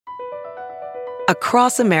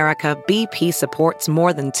Across America, BP supports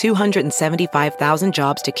more than 275,000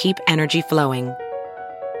 jobs to keep energy flowing.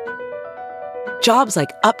 Jobs like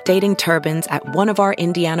updating turbines at one of our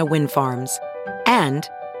Indiana wind farms and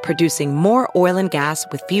producing more oil and gas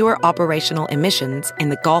with fewer operational emissions in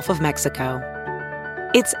the Gulf of Mexico.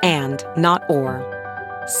 It's and, not or.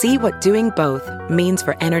 See what doing both means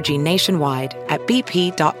for energy nationwide at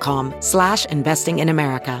bp.com/investing in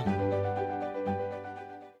America.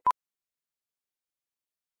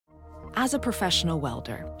 As a professional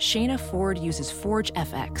welder, Shayna Ford uses Forge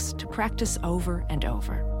FX to practice over and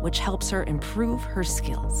over, which helps her improve her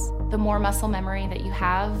skills. The more muscle memory that you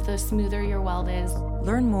have, the smoother your weld is.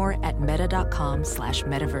 Learn more at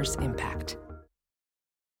meta.com/metaverse impact.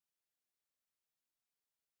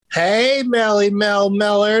 Hey, Melly Mel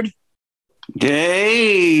Mellard.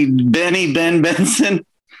 Hey, Benny Ben Benson.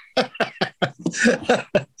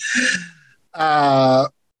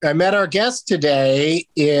 I met our guest today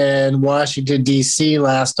in Washington, D.C.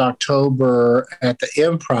 last October at the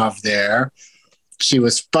Improv there. She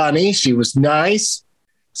was funny. She was nice.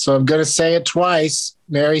 So I'm going to say it twice.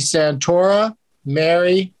 Mary Santora.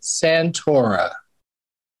 Mary Santora.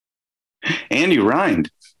 And you rhymed.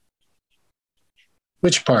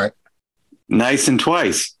 Which part? Nice and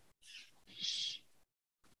twice.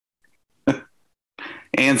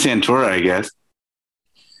 And Santora, I guess.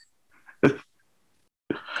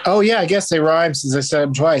 Oh, yeah, I guess they rhyme since I said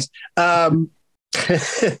them twice.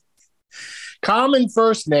 Common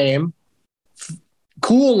first name,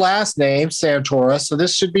 cool last name, Santora. So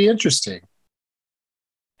this should be interesting.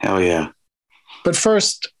 Hell yeah. But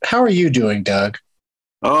first, how are you doing, Doug?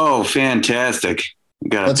 Oh, fantastic.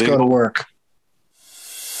 Let's go to work.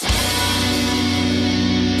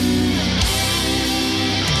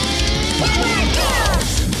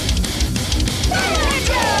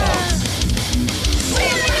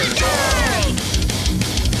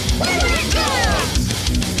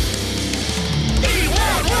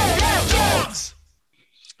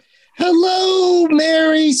 Hello,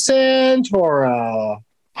 Mary Santora.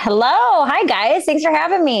 Hello. Hi, guys. Thanks for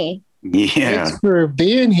having me. Yeah. Thanks for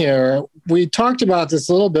being here. We talked about this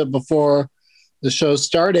a little bit before the show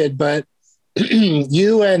started, but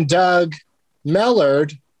you and Doug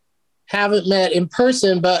Mellard haven't met in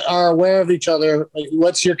person, but are aware of each other.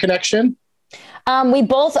 What's your connection? We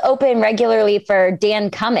both open regularly for Dan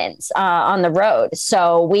Cummins on the road.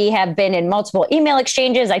 So we have been in multiple email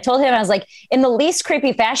exchanges. I told him, I was like, in the least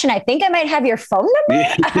creepy fashion, I think I might have your phone number.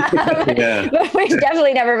 Yeah. But we've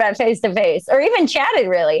definitely never met face to face or even chatted,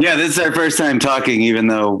 really. Yeah, this is our first time talking, even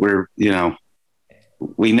though we're,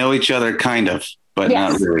 we know each other kind of, but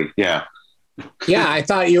not really. Yeah. Yeah, I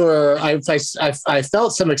thought you were. I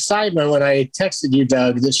felt some excitement when I texted you,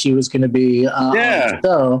 Doug, that she was going to be on the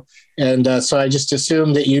show, and so I just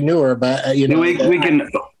assumed that you knew her. But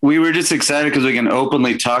we were just excited because we can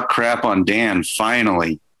openly talk crap on Dan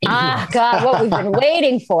finally. Ah, God, what we've been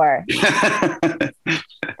waiting for.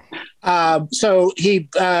 So he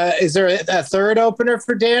is there a third opener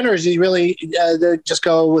for Dan, or is he really just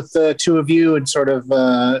go with the two of you and sort of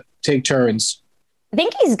take turns? I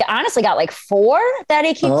think he's honestly got like 4 that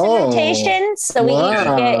he keeps in rotation. So we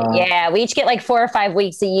each get like 4 or 5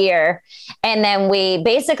 weeks a year. And then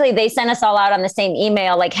they send us all out on the same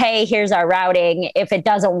email, like, hey, here's our routing. If it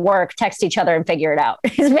doesn't work, text each other and figure it out.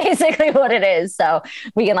 Is basically what it is. So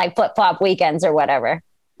we can like flip flop weekends or whatever.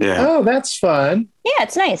 Yeah. Oh, that's fun. Yeah,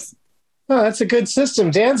 it's nice. Oh, that's a good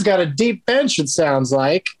system. Dan's got a deep bench, it sounds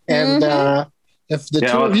like. And if the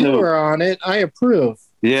two of you are on it, I approve.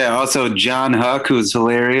 Yeah, also John Huck, who's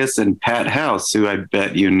hilarious, and Pat House, who I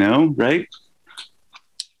bet you know, right?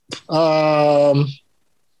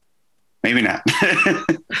 Maybe not.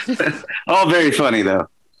 All very funny, though.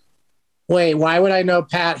 Wait, why would I know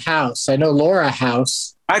Pat House? I know Laura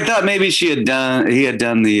House. I thought maybe he had done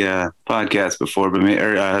the podcast before, but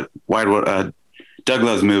Doug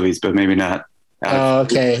Loves Movies, but maybe not. Oh,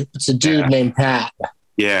 okay. It's a dude named Pat.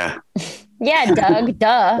 Yeah. Yeah, Doug,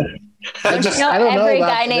 duh. I don't know every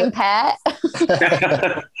guy named Pat.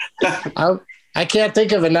 I can't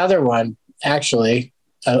think of another one, actually.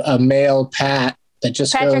 A male Pat that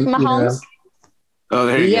just Patrick Mahomes. Oh,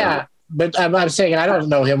 there you go. But I'm saying I don't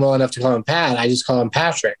know him well enough to call him Pat. I just call him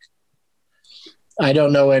Patrick. I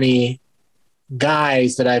don't know any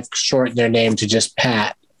guys that I've shortened their name to just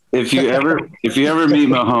Pat. If you ever meet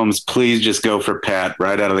Mahomes, please just go for Pat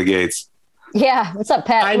right out of the gates. Yeah, what's up,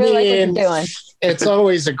 Pat? I really like what you're doing. It's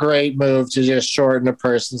always a great move to just shorten a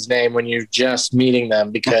person's name when you're just meeting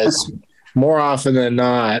them, because more often than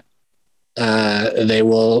not, they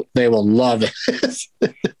will love it.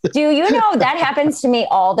 Do you know that happens to me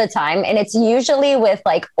all the time? And it's usually with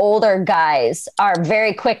like older guys are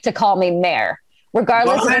very quick to call me Mayor,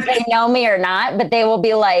 regardless of if they know me or not, but they will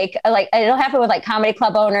be like it'll happen with like comedy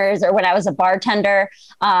club owners, or when I was a bartender,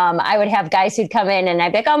 I would have guys who'd come in and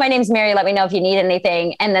I'd be like, oh, my name's Mary. Let me know if you need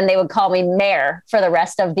anything. And then they would call me Mayor for the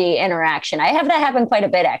rest of the interaction. I have that happen quite a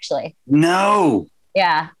bit, actually. No.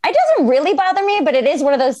 Yeah. It doesn't really bother me, but it is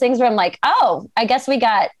one of those things where I'm like, oh, I guess we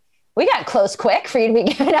got close quick for you to be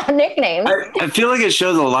giving out nicknames. I feel like it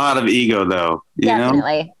shows a lot of ego, though. You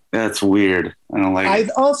Definitely. know? That's weird. I don't like it.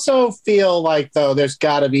 I also feel like, though, there's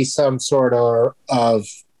got to be some sort of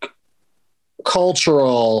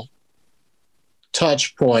cultural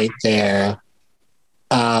touch point there.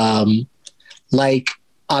 Like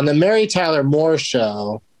on the Mary Tyler Moore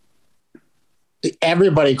show,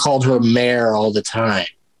 everybody called her Mayor all the time.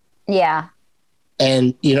 Yeah.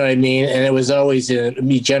 And you know what I mean? And it was always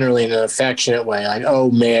generally in an affectionate way, like, oh,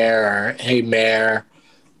 Mayor, or hey, Mayor.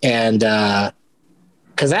 And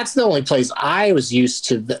because that's the only place I was used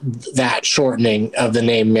to that shortening of the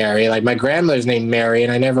name Mary. Like my grandmother's named Mary,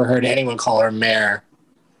 and I never heard anyone call her Mayor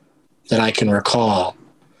that I can recall.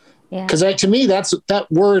 Yeah. Because to me, that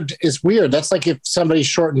word is weird. That's like if somebody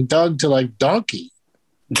shortened Doug to like donkey.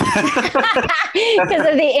 Because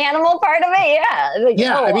of the animal part of it, yeah. Like,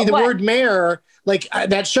 yeah, I mean, the word mayor, like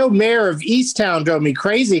that show Mayor of Easttown drove me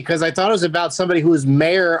crazy because I thought it was about somebody who was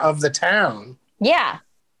mayor of the town. Yeah,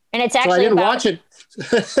 and it's actually I didn't about watch it.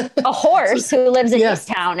 a horse who lives in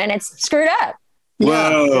Easttown, and it's screwed up.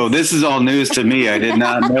 Whoa, this is all news to me. I did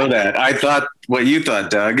not know that. I thought what you thought,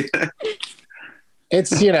 Doug.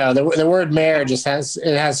 It's, you know, the word mayor just has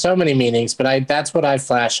so many meanings, but that's what I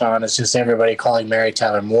flash on. It's just everybody calling Mary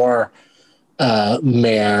Tyler Moore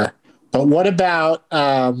mayor. But what about,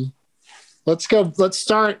 let's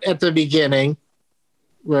start at the beginning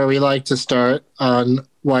where we like to start on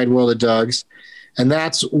Wide World of Doug's. And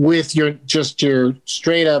that's with your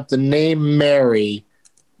straight up the name Mary.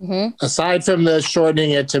 Mm-hmm. Aside from the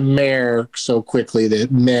shortening it to mayor so quickly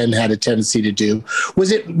that men had a tendency to do,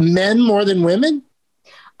 was it men more than women?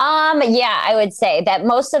 Yeah, I would say that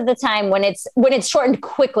most of the time when it's shortened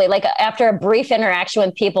quickly, like after a brief interaction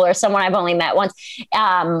with people or someone I've only met once,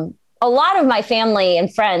 a lot of my family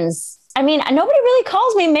and friends, I mean, nobody really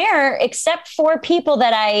calls me Mayor except for people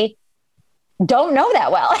that I don't know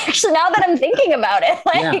that well. Actually, now that I'm thinking about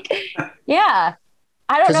it, yeah.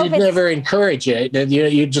 I don't know. Because you'd never encourage it.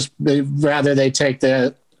 You just rather they take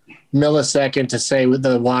the millisecond to say with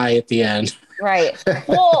the Y at the end. Right.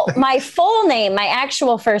 Well, my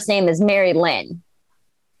actual first name is Mary Lynn.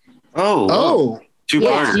 Oh.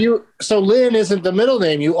 Two-parter. So Lynn isn't the middle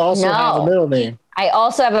name. You also have a middle name. I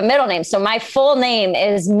also have a middle name. So my full name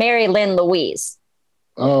is Mary Lynn Louise.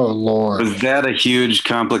 Oh, Lord. Was that a huge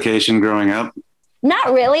complication growing up?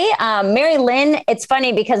 Not really. Mary Lynn, it's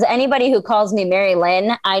funny because anybody who calls me Mary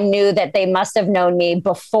Lynn, I knew that they must have known me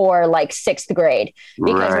before like 6th grade.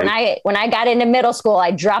 Because when I got into middle school,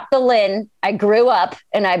 I dropped the Lynn, I grew up,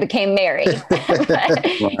 and I became Mary.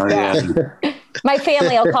 My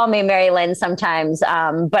family will call me Mary Lynn sometimes.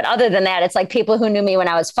 But other than that, it's like people who knew me when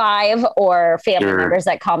I was 5 or family members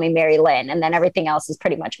that call me Mary Lynn. And then everything else is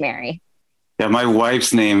pretty much Mary. Yeah, my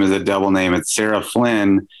wife's name is a double name. It's Sarah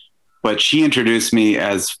Flynn. But she introduced me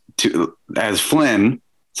as Flynn.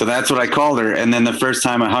 So that's what I called her. And then the first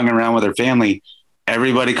time I hung around with her family,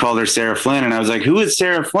 everybody called her Sarah Flynn. And I was like, who is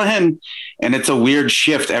Sarah Flynn? And it's a weird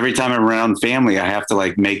shift. Every time I'm around family, I have to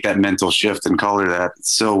like make that mental shift and call her that.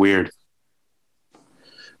 It's so weird.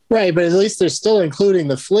 Right. But at least they're still including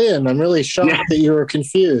the Flynn. I'm really shocked that you were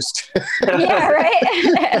confused. Yeah,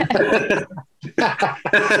 right.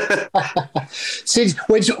 See,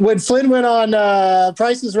 when Flynn went on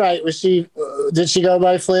Price is Right, did she go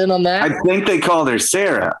by Flynn on that? I think they called her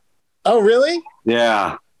Sarah. Oh, really?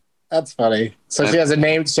 Yeah. That's funny. So she has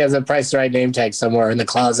a Price is Right name tag somewhere in the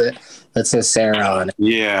closet that says Sarah on it.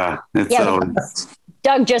 Yeah.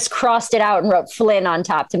 Doug just crossed it out and wrote Flynn on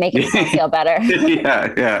top to make himself feel better.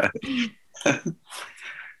 Yeah.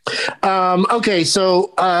 Okay,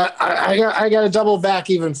 so I got to double back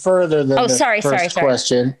even further than the first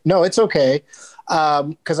question. No, it's okay,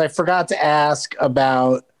 because I forgot to ask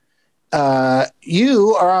about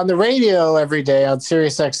you are on the radio every day on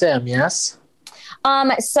Sirius XM, yes?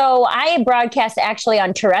 So I broadcast actually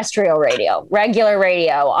on terrestrial radio, regular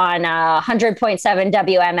radio on 100.7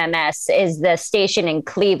 WMMS is the station in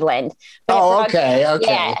Cleveland. Okay.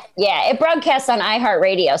 Yeah. It broadcasts on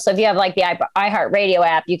iHeartRadio. So if you have like the iHeartRadio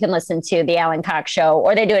app, you can listen to the Alan Cox Show,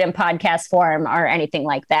 or they do it in podcast form or anything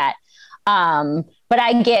like that. But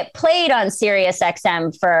I get played on Sirius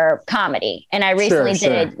XM for comedy. And I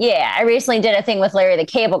recently I recently did a thing with Larry the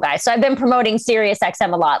Cable Guy. So I've been promoting Sirius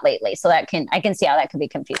XM a lot lately. So I can see how that could be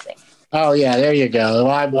confusing. Oh yeah, there you go.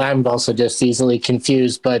 Well, I'm also just easily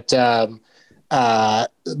confused, but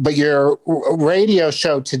your radio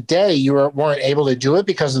show today, you weren't able to do it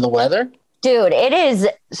because of the weather? Dude, it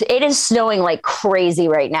is snowing like crazy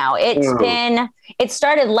right now. It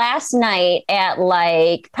started last night at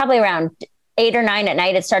like probably around 8 or 9 at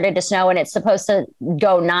night. It started to snow and it's supposed to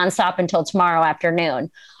go nonstop until tomorrow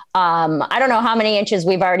afternoon. I don't know how many inches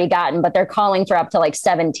we've already gotten, but they're calling for up to like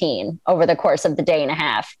 17 over the course of the day and a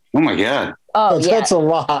half. Oh my God. Oh, that's a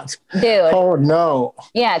lot. Dude. Oh no.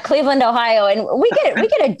 Yeah. Cleveland, Ohio. And we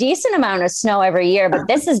get a decent amount of snow every year, but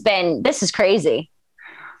this is crazy.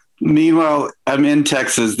 Meanwhile, I'm in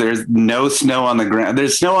Texas. There's no snow on the ground.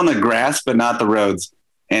 There's snow on the grass, but not the roads.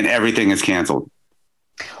 And everything is canceled.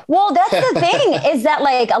 Well, that's the thing is that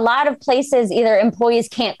like a lot of places, either employees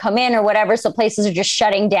can't come in or whatever. So places are just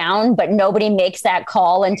shutting down, but nobody makes that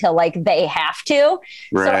call until like they have to.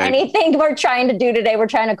 Right. So anything we're trying to do today, we're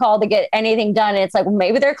trying to call to get anything done. And it's like, well,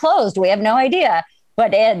 maybe they're closed. We have no idea.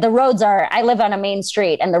 But the roads I live on a main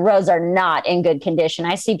street and the roads are not in good condition.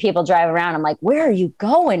 I see people drive around. I'm like, where are you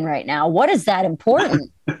going right now? What is that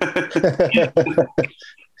important?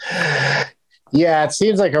 Yeah, it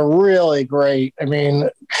seems like a really great, I mean,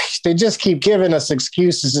 they just keep giving us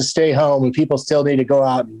excuses to stay home and people still need to go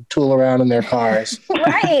out and tool around in their cars.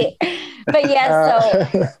 Right. But yeah,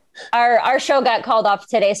 so our show got called off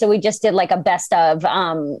today. So we just did like a best of,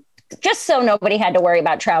 just so nobody had to worry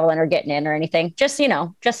about traveling or getting in or anything. Just,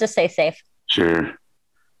 just to stay safe. Sure.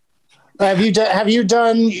 Have you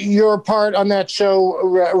done your part on that show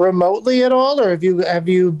remotely at all? Or have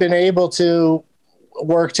you been able to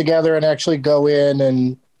work together and actually go in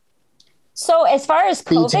and so as far as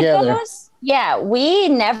COVID goes, yeah, we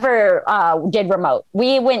never did remote.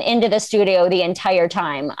 We went into the studio the entire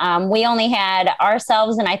time. We only had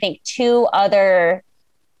ourselves and I think 2 other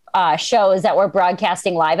shows that were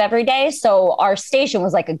broadcasting live every day. So our station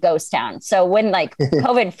was like a ghost town. So when like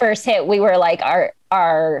COVID first hit, we were like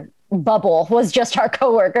our bubble was just our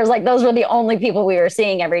coworkers. Like those were the only people we were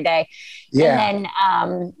seeing every day. Yeah.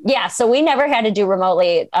 And then, so we never had to do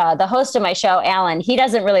remotely. The host of my show, Alan, he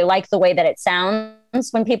doesn't really like the way that it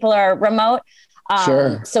sounds when people are remote.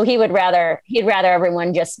 Sure. So he'd rather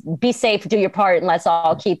everyone just be safe, do your part, and let's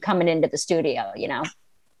all keep coming into the studio,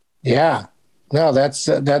 Yeah. No, that's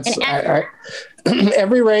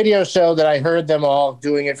every radio show that I heard them all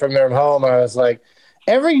doing it from their home. I was like,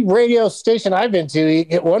 every radio station I've been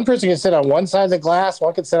to, one person can sit on one side of the glass,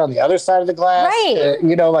 one can sit on the other side of the glass. Right.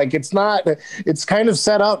 Like it's kind of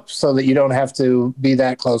set up so that you don't have to be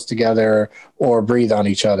that close together or breathe on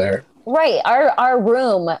each other. Right. Our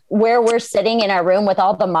room where we're sitting in our room with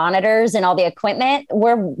all the monitors and all the equipment,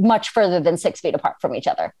 we're much further than 6 feet apart from each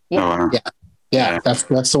other. Yeah. Yeah.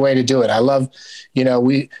 That's the way to do it. I love,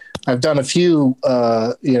 I've done a few,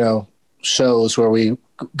 shows where we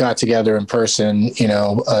got together in person,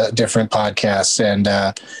 different podcasts and,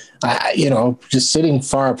 just sitting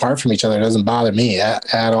far apart from each other doesn't bother me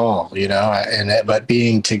at all, but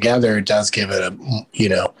being together does give it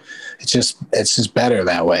it's just better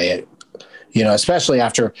that way, especially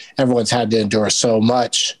after everyone's had to endure so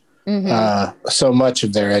much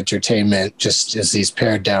of their entertainment, just as these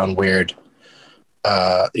pared down weird,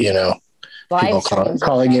 people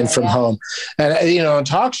calling in from home. And,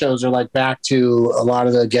 talk shows are like back to a lot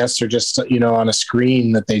of the guests are just, on a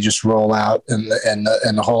screen that they just roll out and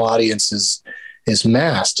the whole audience is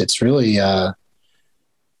masked. It's really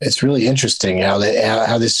interesting how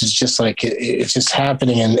this is just like, it's just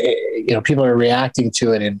happening and, people are reacting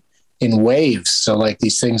to it in waves. So like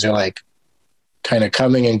these things are like kind of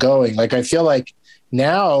coming and going. Like, I feel like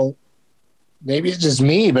now, maybe it's just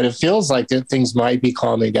me, but it feels like that things might be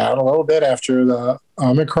calming down a little bit after the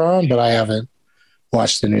Omicron, but I haven't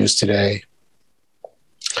watched the news today.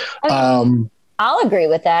 I'll agree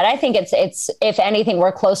with that. I think it's if anything,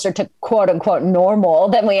 we're closer to quote unquote normal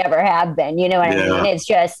than we ever have been. You know what I mean? It's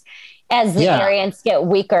just as the variants get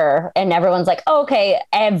weaker and everyone's like, oh, okay,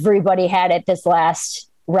 everybody had it this last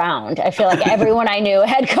round. I feel like everyone I knew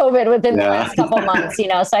had COVID within the last couple months,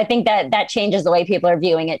 so I think that changes the way people are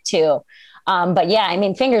viewing it too. But yeah, I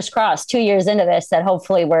mean, fingers crossed 2 years into this that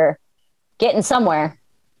hopefully we're getting somewhere.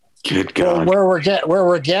 Good God. Where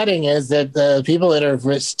we're getting is that the people that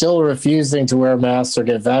are still refusing to wear masks or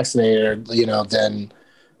get vaccinated are, then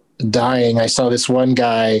dying. I saw this one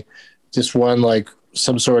guy, like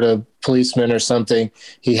some sort of policeman or something.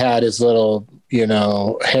 He had his little,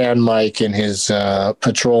 hand mic in his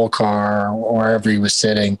patrol car or wherever he was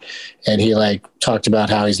sitting. And he like talked about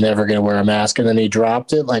how he's never going to wear a mask. And then he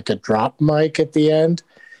dropped it like a drop mic at the end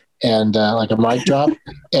and like a mic drop.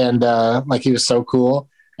 And like he was so cool.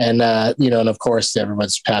 And, and of course,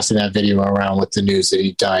 everyone's passing that video around with the news that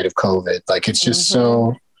he died of COVID. Like, it's just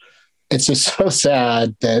so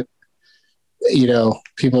sad that,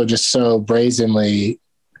 people are just so brazenly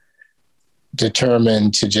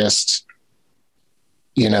determined to just,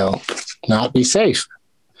 not be safe.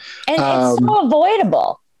 And it's so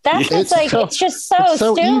avoidable. That's what's like, it's just so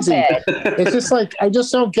stupid. Easy. It's just like, I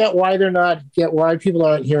just don't get why people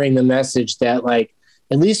aren't hearing the message that like,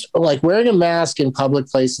 at least like wearing a mask in public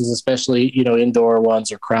places, especially, indoor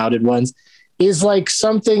ones or crowded ones, is like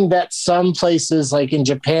something that some places like in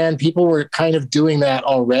Japan, people were kind of doing that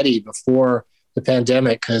already before the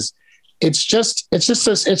pandemic. Cause it's just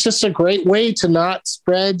a great way to not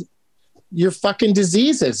spread your fucking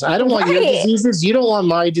diseases. I don't want your diseases. You don't want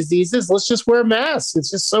my diseases. Let's just wear masks.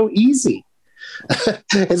 It's just so easy.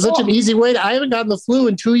 It's such an easy way. I haven't gotten the flu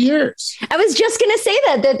in 2 years. I was just going to say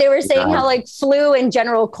that they were saying how like flu and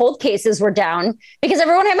general cold cases were down because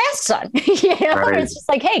everyone had masks on. Right. It's just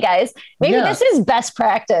like, hey guys, maybe this is best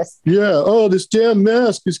practice. Yeah. Oh, this damn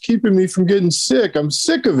mask is keeping me from getting sick. I'm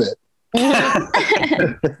sick of it.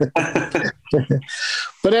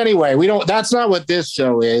 But anyway, that's not what this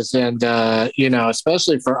show is. And,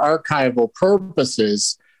 especially for archival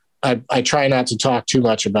purposes, I try not to talk too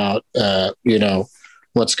much about,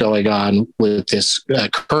 what's going on with this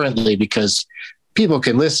currently, because people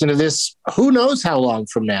can listen to this. Who knows how long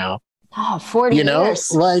from now? Oh, 40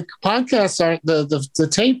 years. Like podcasts aren't the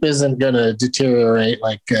tape isn't going to deteriorate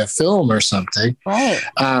like film or something. Right.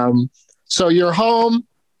 So you're home,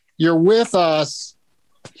 you're with us.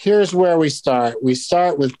 Here's where we start. We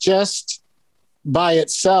start with just by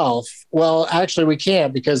itself. Well, actually we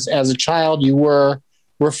can't, because as a child you were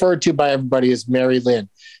referred to by everybody as Mary Lynn.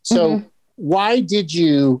 So why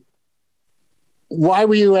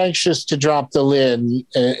were you anxious to drop the Lynn,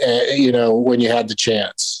 when you had the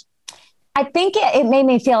chance? I think it made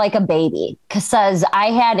me feel like a baby because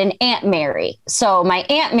I had an Aunt Mary. So my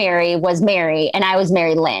Aunt Mary was Mary and I was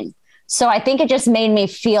Mary Lynn. So I think it just made me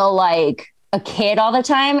feel like a kid all the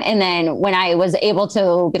time. And then when I was able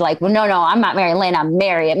to be like, well, no, I'm not Mary Lynn, I'm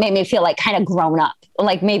Mary. It made me feel like kind of grown up.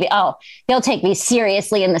 Like maybe, they'll take me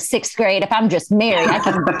seriously in the 6th grade. If I'm just Mary, I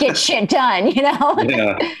can get shit done,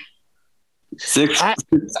 Yeah. Sixth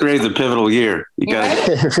grade is a pivotal year.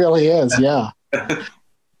 It really is. Yeah.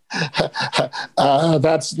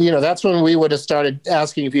 That's when we would have started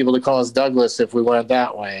asking people to call us Douglas if we went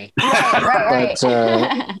that way. Right.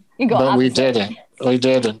 But we didn't. We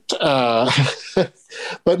didn't.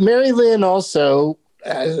 But Mary Lynn also,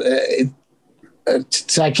 I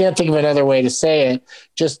can't think of another way to say it.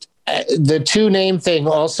 Just the two name thing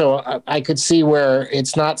also, I could see where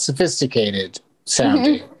it's not sophisticated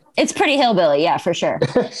sounding. Mm-hmm. It's pretty hillbilly, yeah, for sure. You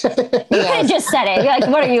could have just said it. You're like,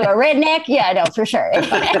 what are you, a redneck? Yeah, no, for sure. And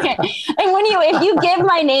if you give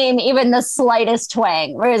my name even the slightest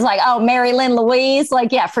twang, where it's like, oh, Mary Lynn Louise,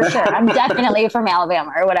 like, yeah, for sure, I'm definitely from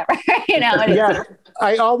Alabama or whatever. Yeah,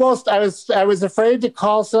 I was afraid to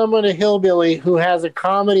call someone a hillbilly who has a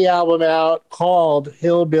comedy album out called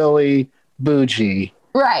Hillbilly Bougie.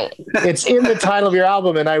 Right. It's in the title of your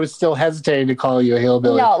album, and I was still hesitating to call you a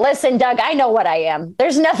hillbilly. No, listen, Doug, I know what I am.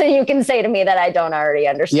 There's nothing you can say to me that I don't already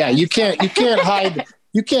understand. Yeah, you can't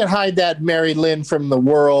hide that Mary Lynn from the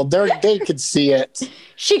world. They could see it.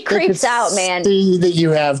 She creeps out, man. See that you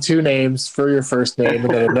have two names for your first name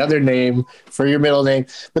and then another name for your middle name.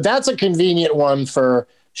 But that's a convenient one for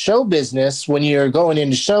show business. When you're going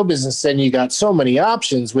into show business, then you got so many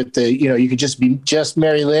options with you could just be just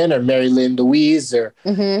Mary Lynn or Mary Lynn Louise or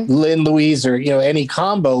Lynn Louise or, any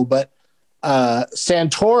combo. But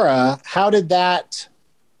Santora, how did that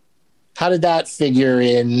figure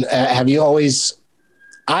in? Have you always,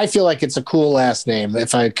 I feel like it's a cool last name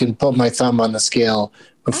if I can put my thumb on the scale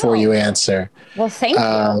before you answer. Well, thank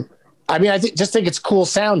you. I mean, just think it's cool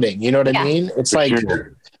sounding. You know what I mean? It's like,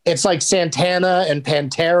 it's like Santana and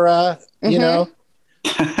Pantera,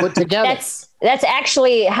 put together. That's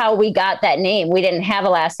actually how we got that name. We didn't have a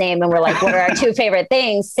last name, and we're like, what are our two favorite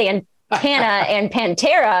things? Santana and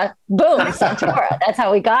Pantera. Boom, Santora. That's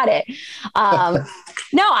how we got it.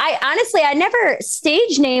 No,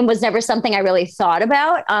 stage name was never something I really thought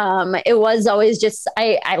about. It was always just,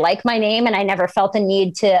 I like my name, and I never felt the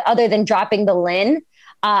need to, other than dropping the Lynn.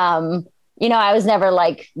 I was never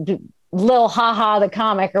like Lil Haha the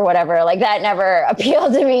comic or whatever, like that never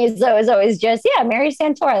appealed to me. So it was always just, Mary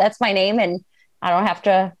Santora, that's my name, and I don't have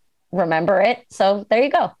to remember it. So there you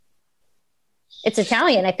go. It's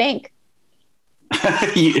Italian, I think.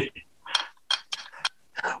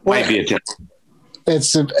 Might be Italian.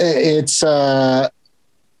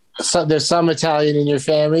 So there's some Italian in your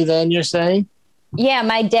family then, you're saying? Yeah,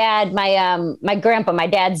 my dad, my grandpa, my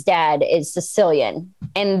dad's dad is Sicilian.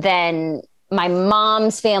 And then my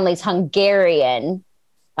mom's family's Hungarian,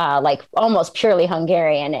 like almost purely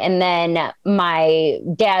Hungarian. And then my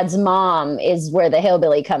dad's mom is where the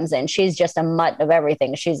hillbilly comes in. She's just a mutt of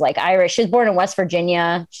everything. She's like Irish. She's born in West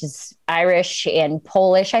Virginia. She's Irish and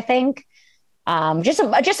Polish, I think. Just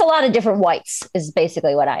a lot of different whites is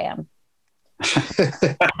basically what I am.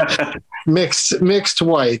 mixed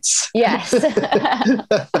whites. Yes.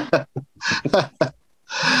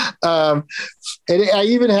 And I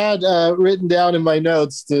even had written down in my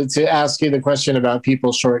notes to ask you the question about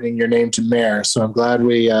people shortening your name to Mare. So I'm glad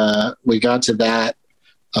we got to that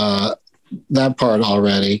part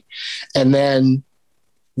already. And then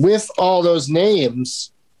with all those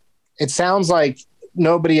names, it sounds like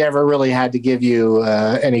nobody ever really had to give you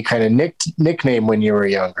any kind of nickname when you were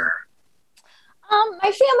younger.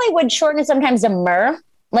 My family would shorten it sometimes to Mur,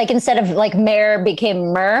 like instead of like Mare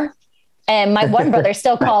became Mur. And my one brother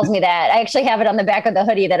still calls me that. I actually have it on the back of the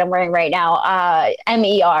hoodie that I'm wearing right now.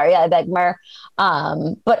 MER, yeah, like Mur.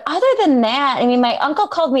 But other than that, I mean, my uncle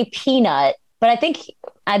called me Peanut, but I think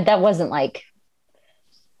that wasn't like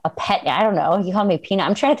a pet. I don't know. He called me Peanut.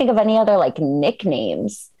 I'm trying to think of any other like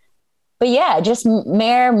nicknames. But yeah, just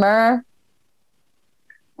Mare, Mur.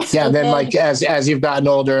 Yeah, then like as you've gotten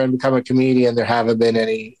older and become a comedian, there haven't been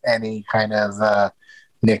any kind of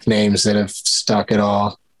nicknames that have stuck at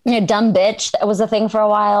all. Dumb bitch. That was a thing for a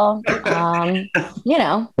while.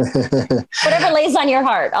 Whatever lays on your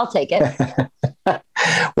heart, I'll take it.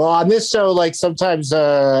 Well, on this show, like sometimes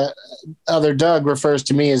other Doug refers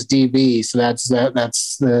to me as DB, so that's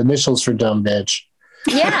the initials for dumb bitch.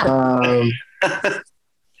 Yeah.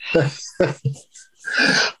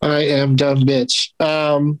 I am dumb bitch.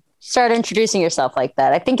 Start introducing yourself like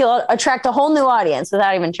that. I think you'll attract a whole new audience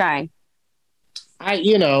without even trying.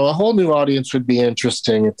 A whole new audience would be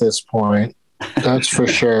interesting at this point. That's for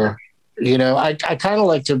sure. I kind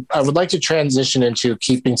of I would like to transition into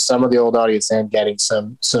keeping some of the old audience and getting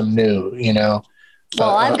some new,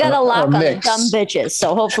 Well, I've got a lock on the dumb bitches,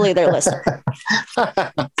 so hopefully they're listening.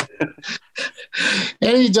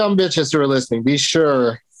 Any dumb bitches who are listening, be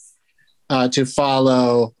sure to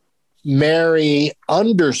follow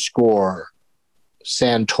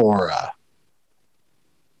Mary_Santora.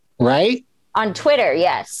 Right? On Twitter,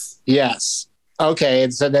 yes. Yes. Okay.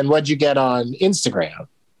 And so then what'd you get on Instagram?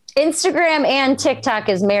 Instagram and TikTok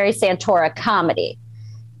is Mary Santora Comedy,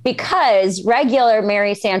 because regular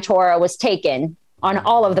Mary Santora was taken on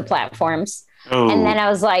all of the platforms. Oh. And then I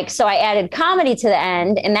was like, so I added comedy to the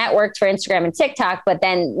end, and that worked for Instagram and TikTok. But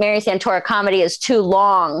then Mary Santora Comedy is too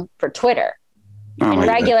long for Twitter. Oh, and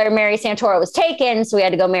regular Mary Santora was taken, so we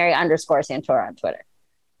had to go Mary_Santora on Twitter.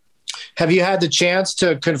 Have you had the chance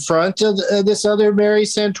to confront this other Mary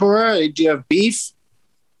Santora? Do you have beef?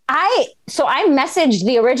 I messaged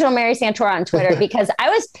the original Mary Santora on Twitter because I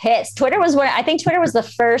was pissed. Twitter was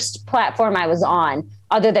the first platform I was on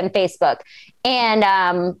other than Facebook.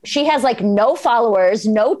 And she has like no followers,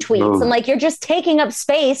 no tweets. Oh. I'm like, you're just taking up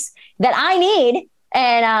space that I need.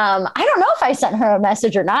 And I don't know if I sent her a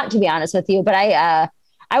message or not, to be honest with you, but I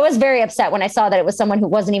was very upset when I saw that it was someone who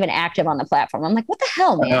wasn't even active on the platform. I'm like, what the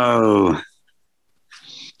hell, man? Oh.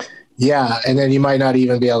 Yeah. And then you might not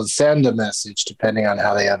even be able to send a message depending on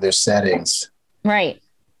how they have their settings. Right.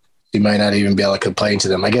 You might not even be able to complain to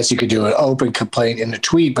them. I guess you could do an open complaint in a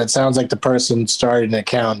tweet, but it sounds like the person started an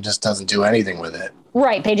account and just doesn't do anything with it.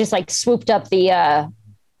 Right. They just like swooped up the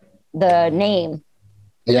name.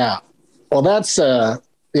 Yeah. Well, that's,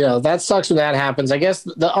 that sucks when that happens. I guess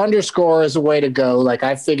the underscore is a way to go. Like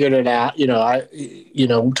I figured it out,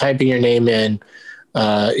 typing your name in,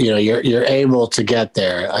 you're able to get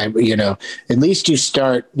there. At least you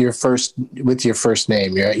start with your first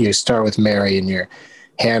name. You start with Mary in your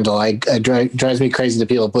handle. It drives me crazy that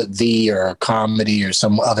people put the or a comedy or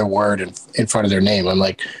some other word in front of their name. I'm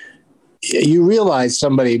like, you realize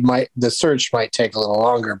the search might take a little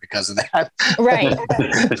longer because of that. Right.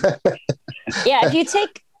 Yeah. If you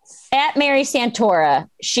take at Mary Santora,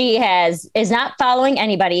 she is not following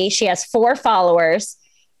anybody. She has 4 followers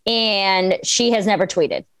and she has never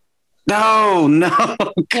tweeted. No.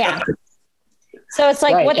 Yeah. So it's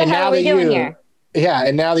like, right. What the hell are we doing here? Yeah.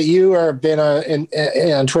 And now that you are been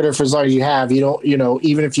on Twitter for as long as you have,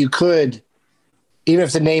 even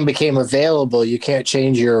if the name became available, you can't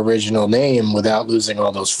change your original name without losing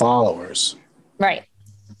all those followers. Right.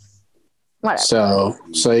 Whatever.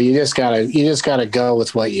 So you just gotta go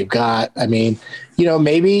with what you've got. I mean,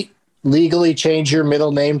 maybe legally change your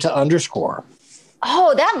middle name to underscore.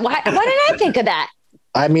 Oh, why didn't I think of that?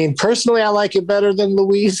 I mean, personally, I like it better than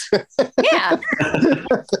Louise. Yeah.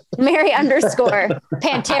 Mary underscore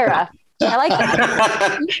Pantera. I like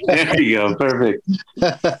that. There you go. Perfect.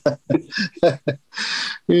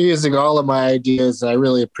 You're using all of my ideas. I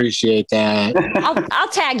really appreciate that. I'll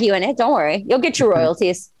tag you in it. Don't worry. You'll get your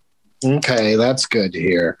royalties. Okay, that's good to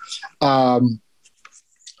hear.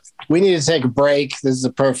 We need to take a break. This is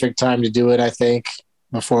the perfect time to do it, I think,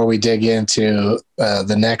 before we dig into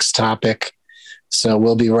the next topic. So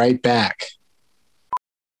we'll be right back.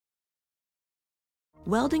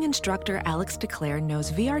 Welding instructor Alex DeClaire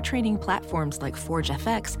knows VR training platforms like Forge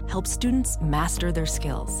FX help students master their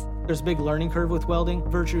skills. There's a big learning curve with welding.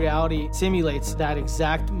 Virtual reality simulates that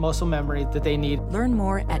exact muscle memory that they need. Learn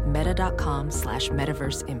more at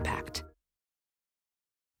meta.com/metaverseimpact.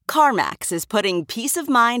 CarMax is putting peace of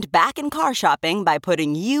mind back in car shopping by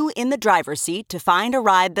putting you in the driver's seat to find a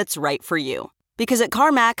ride that's right for you. Because at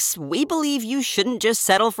CarMax, we believe you shouldn't just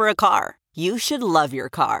settle for a car. You should love your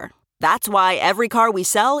car. That's why every car we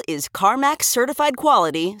sell is CarMax certified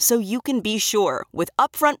quality, so you can be sure with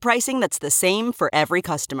upfront pricing that's the same for every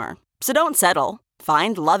customer. So don't settle.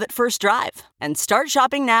 Find love at first drive and start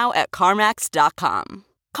shopping now at CarMax.com.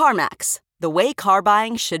 CarMax, the way car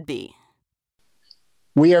buying should be.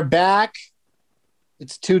 We are back.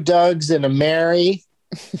 It's two Dougs and a Mary.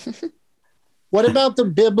 What about the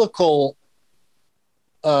biblical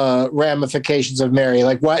ramifications of Mary?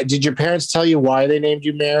 Like, why did your parents tell you why they named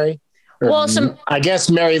you Mary? Or, I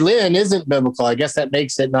guess Mary Lynn isn't biblical. I guess that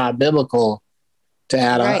makes it not biblical to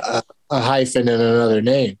add a hyphen in another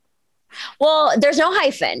name. Well, there's no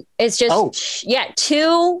hyphen. It's just,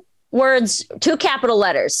 two words, two capital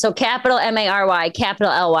letters. So capital Mary,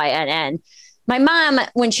 capital Lynn. My mom,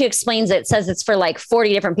 when she explains it, says it's for like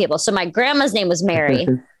 40 different people. So my grandma's name was Mary.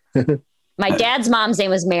 My dad's mom's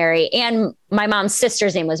name was Mary, and my mom's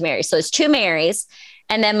sister's name was Mary. So it's two Marys.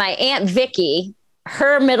 And then my Aunt Vicky,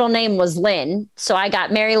 her middle name was Lynn. So I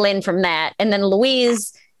got Mary Lynn from that. And then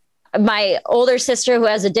Louise, my older sister who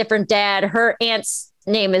has a different dad, her aunt's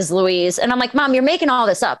name is Louise. And I'm like, Mom, you're making all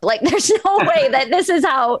this up. Like, there's no way that this is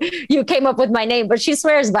how you came up with my name, but she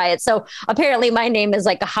swears by it. So apparently my name is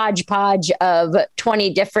like a hodgepodge of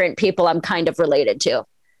 20 different people I'm kind of related to.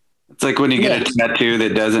 It's like when you get a tattoo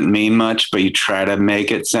that doesn't mean much, but you try to make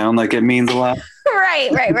it sound like it means a lot.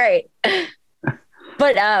 Right.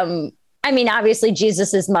 But, I mean, obviously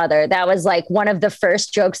Jesus's mother, that was like one of the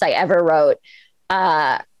first jokes I ever wrote.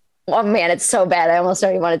 Oh man, it's so bad. I almost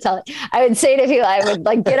don't even want to tell it. I would say to people, I would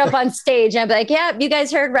like get up on stage and I'd be like, yeah, you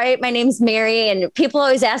guys heard right. My name's Mary. And people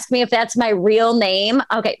always ask me if that's my real name.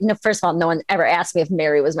 Okay. No, first of all, no one ever asked me if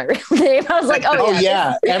Mary was my real name. I was like, oh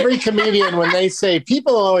yeah. Every comedian, when they say,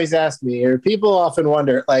 people always ask me, or people often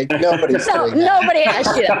wonder, like nobody's nobody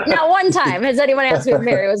asked you that. Not one time has anyone asked me if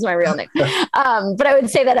Mary was my real name. But I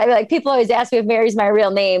would say that I'd be like, people always ask me if Mary's my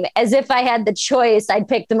real name, as if I had the choice. I'd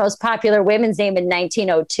pick the most popular women's name in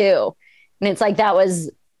 1902. And it's like, that was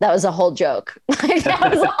a whole joke. Like, that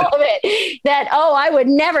was all of it. That, I would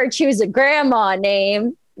never choose a grandma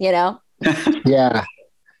name, Yeah.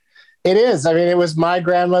 It is. I mean, it was my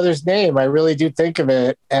grandmother's name. I really do think of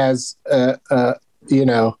it as, a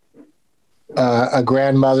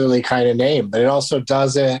grandmotherly kind of name, but it also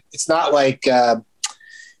doesn't, it's not like,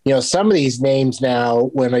 some of these names now,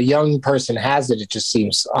 when a young person has it, it just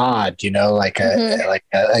seems odd, like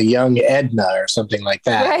a young Edna or something like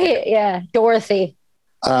that. Right. Yeah. Dorothy.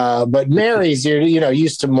 But Mary's, you're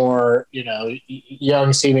used to more,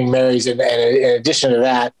 young seeming Marys. And in addition to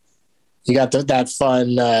that, you got that fun,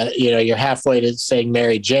 you're halfway to saying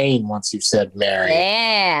Mary Jane once you've said Mary.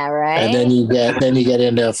 Yeah. Right. And then you get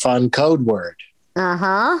into a fun code word.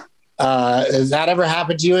 Uh-huh. Has that ever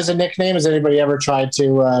happened to you as a nickname? Has anybody ever tried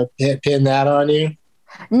to pin that on you?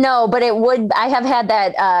 No, but it would. I have had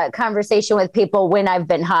that conversation with people when I've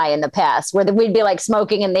been high in the past, where we'd be like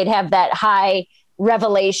smoking and they'd have that high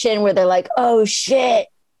revelation where they're like, oh shit,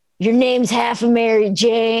 your name's half a Mary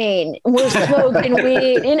Jane. We're smoking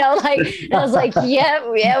weed, like, I was like, yeah,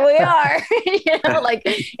 we are. Like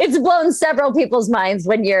it's blown several people's minds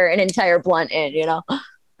when you're an entire blunt in,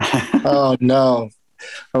 Oh no.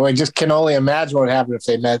 Oh, I just can only imagine what happened if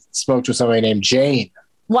they smoked with somebody named Jane.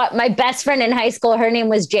 What? My best friend in high school, her name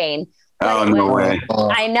was Jane. Oh, no way.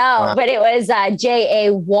 I know, but it was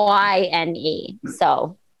Jayne.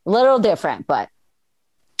 So a little different, but.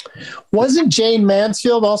 Wasn't Jane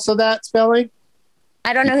Mansfield also that spelling?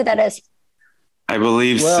 I don't know who that is. I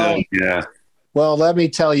believe so, yeah. Well, let me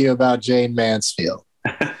tell you about Jane Mansfield.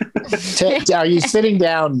 Are you sitting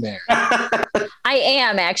down there? I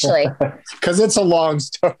am actually. Because it's a long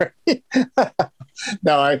story.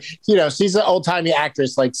 No, she's an old timey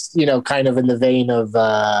actress, like, kind of in the vein of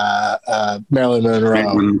Marilyn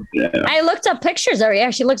Monroe. Yeah. I looked up pictures of her.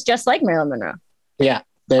 Yeah, she looks just like Marilyn Monroe. Yeah,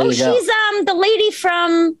 there you go. She's the lady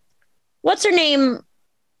from, what's her name?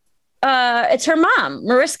 It's her mom,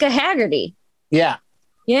 Mariska Haggerty. Yeah.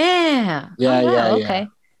 Yeah. Yeah. Okay.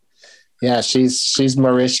 Yeah, she's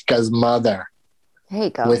Mariska's mother. There you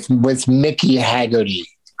go. With Mickey Haggerty.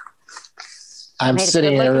 I'm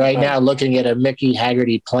sitting here right now looking at a Mickey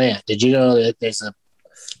Haggerty plant. Did you know that there's a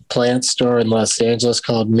plant store in Los Angeles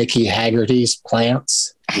called Mickey Haggerty's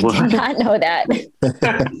Plants? I did not know that.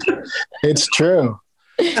 It's true.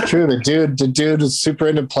 True. The dude was super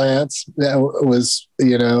into plants. That was,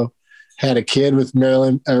 had a kid with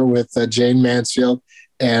Jane Mansfield,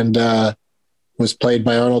 and was played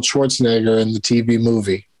by Arnold Schwarzenegger in the TV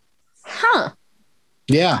movie. Huh.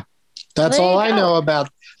 Yeah. That's all I know about.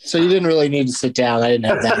 So you didn't really need to sit down. I didn't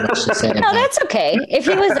have that much to say. No, that's okay. If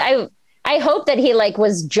he was, I hope that he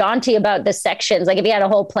was jaunty about the sections. Like if he had a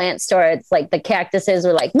whole plant store, it's like the cactuses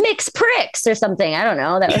were like mix pricks or something. I don't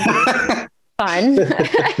know. That was fun.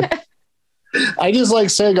 I just like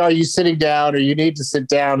saying, are you sitting down, or you need to sit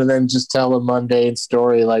down, and then just tell a mundane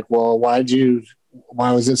story. Like, well, why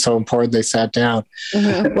was it so important they sat down?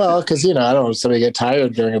 Mm-hmm. Well, because, I don't know, somebody get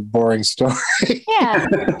tired during a boring story. Yeah.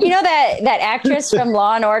 That actress from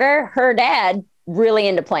Law and Order, her dad, really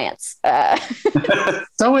into plants.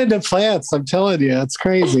 So into plants, I'm telling you, it's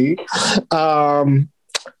crazy. All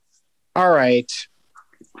right.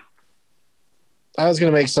 I was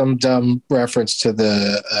going to make some dumb reference to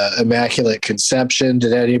the Immaculate Conception.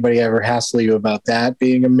 Did anybody ever hassle you about that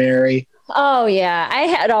being a Mary? Oh yeah, I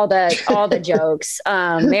had all the jokes.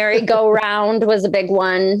 Merry-go-round was a big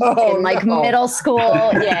one in middle school.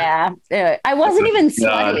 Yeah, I wasn't even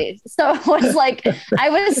slutty, so it was like I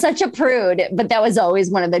was such a prude. But that was always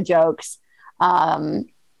one of the jokes.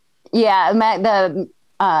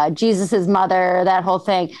 Jesus's mother, that whole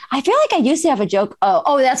thing. I feel like I used to have a joke.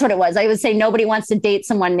 Oh, that's what it was. I would say nobody wants to date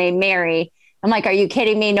someone named Mary. I'm like, are you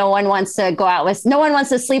kidding me? No one wants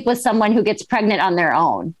to sleep with someone who gets pregnant on their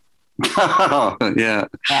own. Oh, yeah.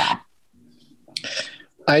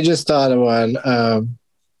 I just thought of one.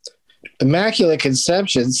 Immaculate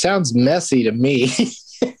Conception sounds messy to me.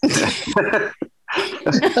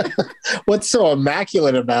 What's so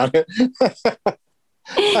immaculate about it?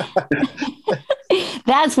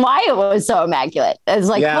 That's why it was so immaculate. It's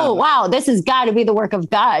like, oh, wow, this has got to be the work of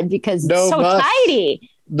God because it's so tidy.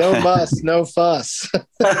 No muss, no fuss.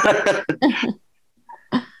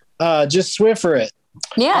 Just Swiffer it.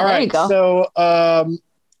 Yeah, all there right, you go. So,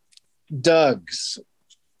 Dougs.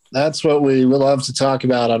 That's what we would love to talk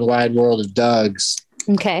about on Wide World of Dougs.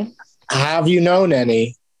 Okay. Have you known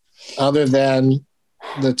any other than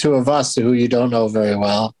the two of us who you don't know very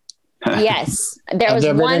well? Yes. Have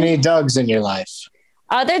there been any Dougs in your life?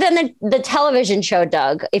 Other than the television show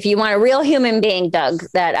Doug, if you want a real human being Doug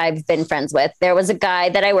that I've been friends with, there was a guy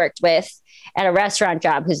that I worked with at a restaurant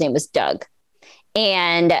job whose name was Doug.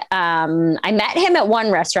 And I met him at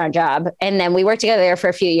one restaurant job, and then we worked together there for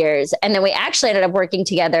a few years. And then we actually ended up working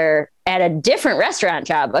together at a different restaurant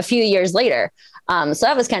job a few years later. So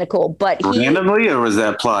that was kind of cool. But randomly, or was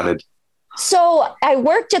that plotted? So I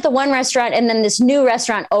worked at the one restaurant, and then this new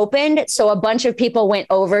restaurant opened. So a bunch of people went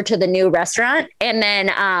over to the new restaurant. And then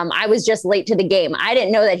I was just late to the game. I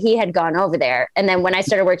didn't know that he had gone over there. And then when I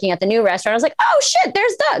started working at the new restaurant, I was like, oh shit,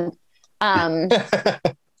 there's Doug.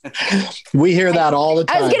 We hear that all the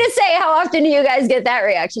time. I was going to say, how often do you guys get that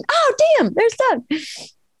reaction? Oh, damn, there's Doug.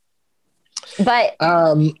 But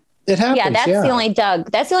it happens. Yeah, that's the only Doug.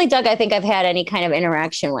 That's the only Doug I think I've had any kind of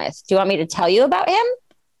interaction with. Do you want me to tell you about him?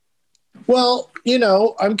 Well,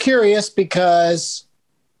 I'm curious because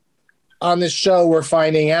on this show, we're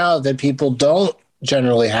finding out that people don't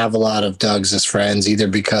generally have a lot of Dougs as friends, either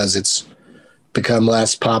because it's become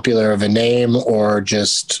less popular of a name or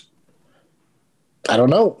just... I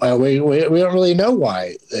don't know. We don't really know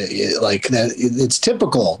why. Like that, it's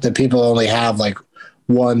typical that people only have like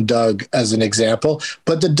one Doug as an example,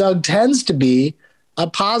 but the Doug tends to be a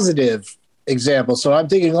positive example. So I'm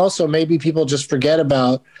thinking also maybe people just forget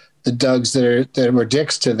about the Dougs that were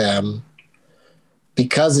dicks to them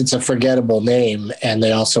because it's a forgettable name, and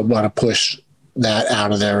they also want to push that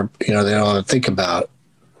out of their. They don't want to think about.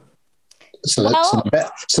 So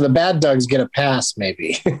the bad Dougs get a pass,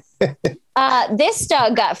 maybe. This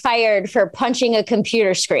Doug got fired for punching a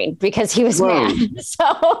computer screen because he was mad.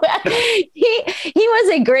 So he was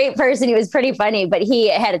a great person. He was pretty funny, but he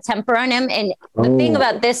had a temper on him. And the thing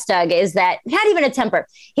about this Doug is that not even a temper.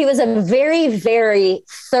 He was a very, very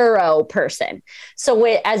thorough person. So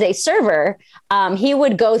as a server, he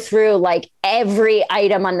would go through like every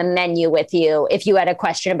item on the menu with you if you had a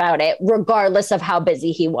question about it, regardless of how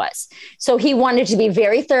busy he was. So he wanted to be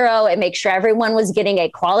very thorough and make sure everyone was getting a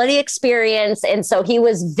quality experience. And so he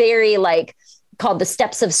was very called the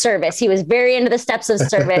steps of service. He was very into the steps of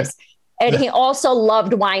service. And he also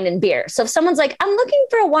loved wine and beer. So if someone's like, I'm looking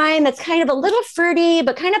for a wine that's kind of a little fruity,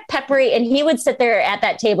 but kind of peppery. And he would sit there at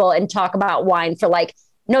that table and talk about wine for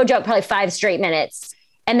no joke, probably 5 straight minutes,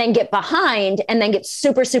 and then get behind and then get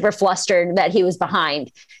super, super flustered that he was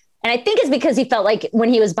behind. And I think it's because he felt like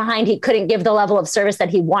when he was behind, he couldn't give the level of service that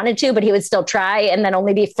he wanted to, but he would still try and then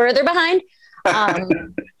only be further behind.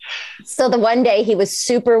 So the one day he was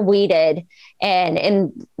super weeded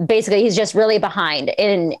and basically he's just really behind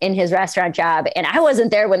in his restaurant job. And I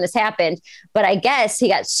wasn't there when this happened, but I guess he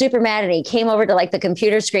got super mad and he came over to the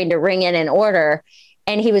computer screen to ring in an order.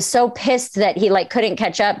 And he was so pissed that he couldn't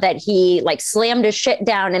catch up that he slammed his shit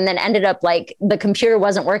down and then ended up the computer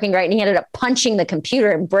wasn't working right. And he ended up punching the computer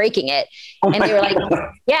and breaking it. And they were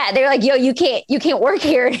they were like, yo, you can't work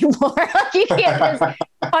here anymore. You can't just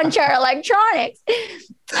punch our electronics.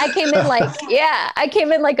 I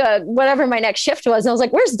came in whatever my next shift was. And I was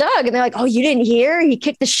like, where's Doug? And they're like, oh, you didn't hear? He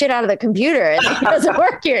kicked the shit out of the computer and he doesn't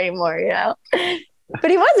work here anymore, But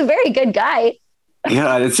he was a very good guy.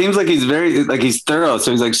 Yeah, it seems like he's he's thorough.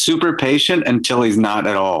 So he's super patient until he's not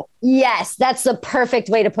at all. Yes, that's the perfect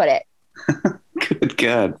way to put it. Good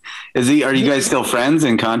God. Are you guys still friends,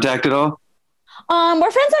 in contact at all?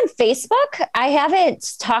 We're friends on Facebook. I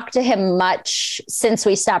haven't talked to him much since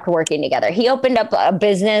we stopped working together. He opened up a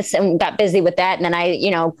business and got busy with that. And then I,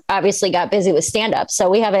 obviously got busy with stand-up. So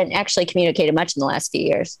we haven't actually communicated much in the last few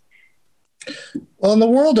years. Well, in the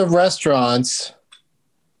world of restaurants,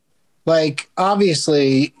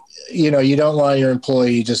 obviously, you don't want your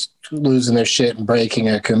employee just losing their shit and breaking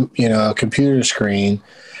a computer screen.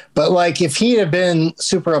 But if he had been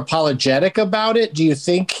super apologetic about it, do you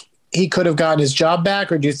think he could have gotten his job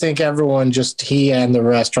back? Or do you think everyone he and the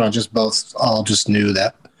restaurant all knew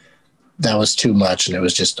that was too much and it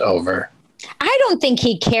was just over? I don't think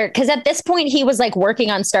he cared because at this point he was working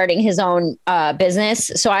on starting his own business.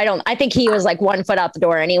 So I think he was 1 foot out the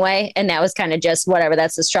door anyway. And that was kind of just whatever.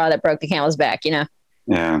 That's the straw that broke the camel's back,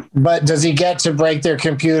 Yeah. But does he get to break their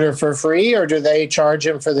computer for free or do they charge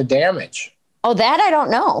him for the damage? Oh, that I don't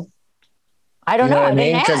know. I don't know. What I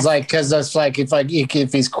mean? Because that's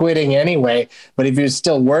if he's quitting anyway, but if he was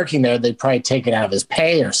still working there, they'd probably take it out of his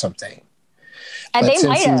pay or something. And they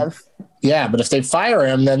might have. Yeah, but if they fire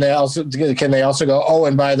him, then they also go, oh,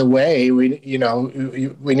 and by the way, we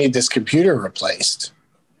need this computer replaced.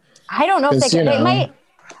 I don't know if they might,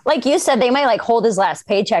 like you said, they might hold his last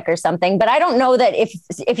paycheck or something. But I don't know that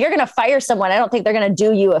if you're going to fire someone, I don't think they're going to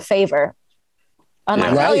do you a favor. But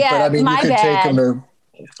I mean, you could take him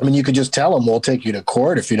you could just tell him we'll take you to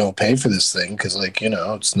court if you don't pay for this thing because,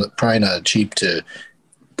 it's probably not cheap to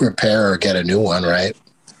repair or get a new one, right?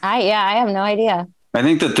 I have no idea. I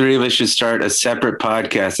think the three of us should start a separate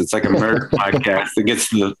podcast. It's like a murder podcast that gets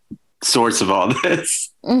to the source of all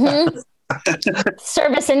this. Mm-hmm.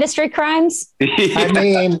 Service industry crimes. I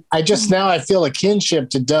mean, I feel a kinship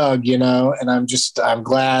to Doug, and I'm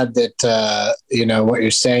glad that, what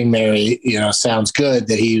you're saying, Mary, sounds good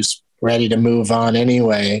that he's ready to move on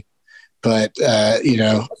anyway. But,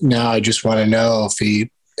 now I just want to know if he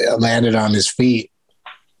landed on his feet.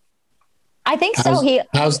 I think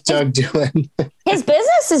How's Doug doing? His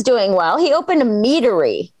business is doing well. He opened a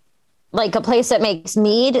meadery, a place that makes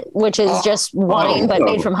mead, which is just wine, but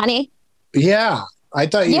made from honey. Yeah. I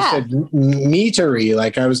thought you said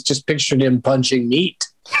meatery. I was just picturing him punching meat.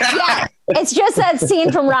 Yeah. It's just that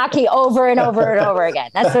scene from Rocky over and over and over again.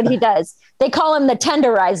 That's what he does. They call him the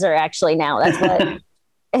tenderizer actually now. That's what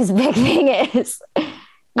his big thing is. No.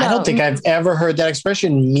 I don't think I've ever heard that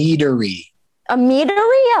expression, meadery. A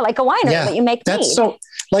meadery? Yeah, like a winery, but you make mead. So,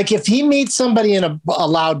 if he meets somebody in a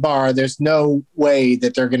loud bar, there's no way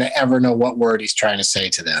that they're going to ever know what word he's trying to say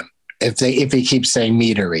to them. If he keeps saying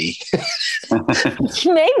meadery.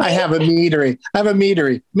 Maybe. I have a meadery.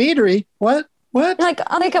 Meadery? What? Like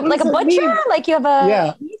a butcher? Like you have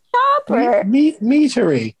a meat shop? Or?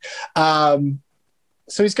 Meatery.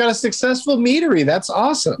 So he's got a successful meadery. That's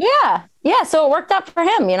awesome. Yeah. Yeah. So it worked out for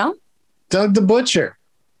him, Doug the Butcher.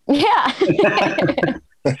 Yeah.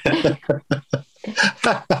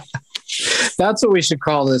 That's what we should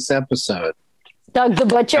call this episode. Doug the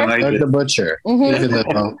Butcher. Doug the Butcher.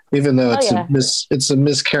 Mm-hmm. Even though it's a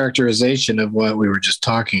mischaracterization of what we were just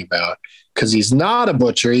talking about, because he's not a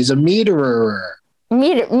butcher, he's a meterer.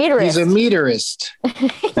 Meterist. He's a meterist.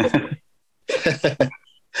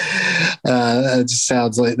 That just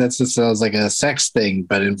sounds like a sex thing,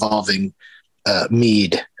 but involving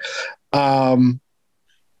mead. All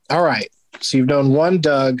right. So you've known one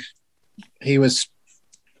Doug. There's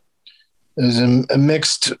a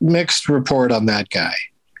mixed report on that guy.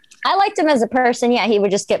 I liked him as a person. Yeah, he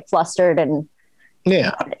would just get flustered, and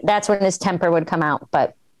that's when his temper would come out.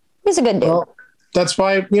 But he's a good dude. Well, that's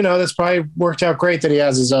why that's probably worked out great that he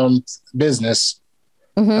has his own business.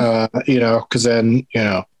 Mm-hmm. Because then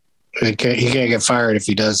he can't get fired if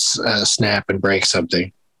he does snap and break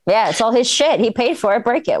something. Yeah, it's all his shit. He paid for it.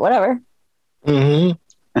 Break it, whatever. Mm-hmm.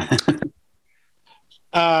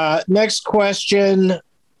 Next question,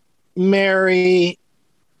 Mary.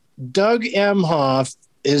 Doug Emhoff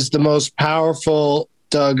is the most powerful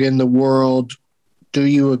Doug in the world. Do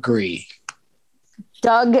you agree?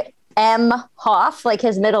 Doug M. Hoff, like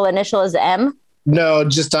his middle initial is M? No,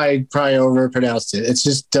 I probably overpronounced it. It's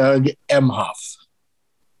just Doug Emhoff.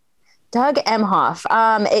 Doug Emhoff.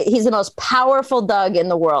 He's the most powerful Doug in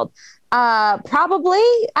the world. Probably.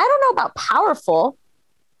 I don't know about powerful.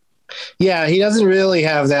 Yeah, he doesn't really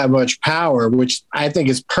have that much power, which I think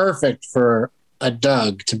is perfect for a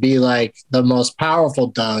Doug to be like the most powerful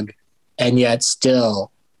Doug and yet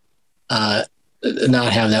still not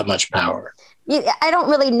have that much power. I don't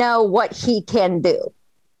really know what he can do.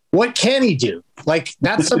 What can he do? Like,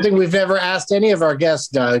 that's something we've never asked any of our guests,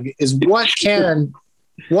 Doug, is what can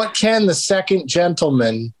the second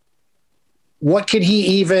gentleman, what could he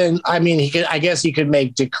even, I guess he could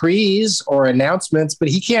make decrees or announcements, but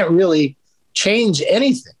he can't really change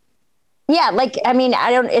anything. Yeah.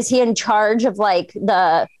 Is he in charge of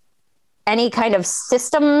any kind of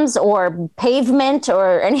systems or pavement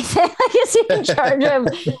or anything? Is he in charge of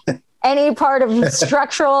any part of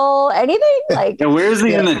structural anything? And where is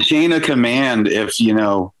he in the chain of command if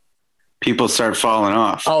people start falling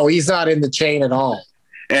off? Oh, he's not in the chain at all.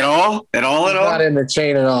 At all? Not in the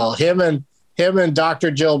chain at all. Him and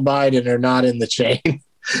Dr. Jill Biden are not in the chain. No,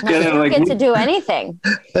 they don't get to do anything.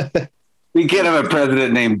 We can't have a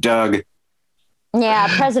president named Doug.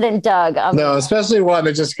 Yeah, President Doug. No, especially one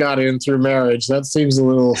that just got in through marriage. That seems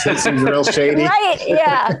real shady. Right,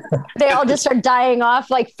 yeah. They all just start dying off.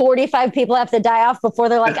 45 people have to die off before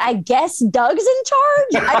they're like, I guess Doug's in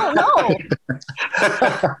charge? I don't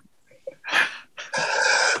know.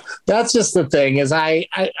 That's just the thing is I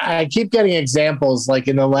keep getting examples like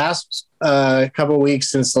in the last couple of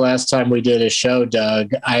weeks since the last time we did a show,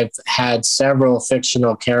 Doug, I've had several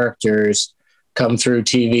fictional characters come through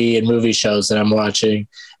TV and movie shows that I'm watching.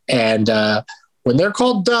 And when they're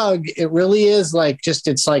called Doug, it really is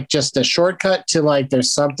just a shortcut to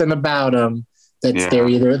there's something about them that's they're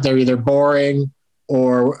either boring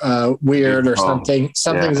or weird or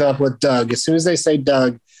something's up with Doug. As soon as they say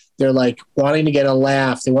Doug, they're wanting to get a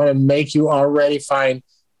laugh. They want to make you already find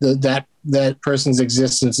that person's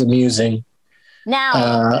existence amusing.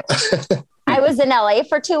 Now, I was in LA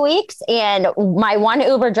for 2 weeks and my one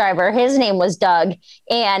Uber driver, his name was Doug.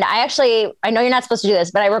 And I know you're not supposed to do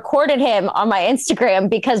this, but I recorded him on my Instagram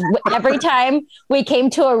because every time we came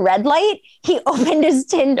to a red light, he opened his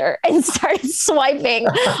Tinder and started swiping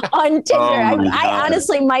on Tinder. I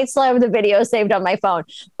honestly might still have the video saved on my phone,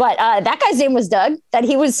 but that guy's name was Doug, that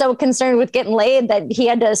he was so concerned with getting laid that he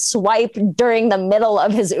had to swipe during the middle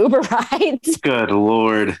of his Uber rides. Good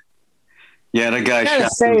Lord. Yeah, the guy. I gotta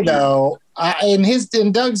say though,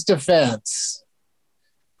 in Doug's defense,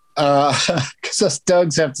 because us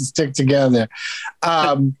Dougs have to stick together.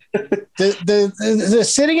 The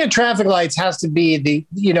sitting at traffic lights has to be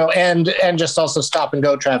and just also stop and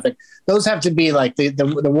go traffic. Those have to be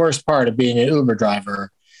the worst part of being an Uber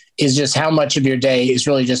driver is just how much of your day is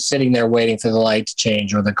really just sitting there waiting for the light to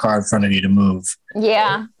change or the car in front of you to move.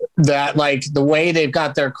 Yeah, that the way they've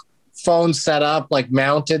got their phone set up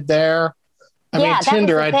mounted there.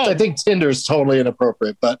 Tinder, I think Tinder is totally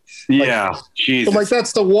inappropriate, but Jesus. But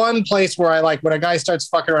that's the one place where I when a guy starts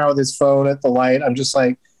fucking around with his phone at the light, I'm just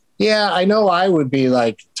I know I would be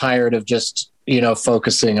tired of just,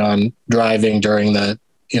 focusing on driving during the,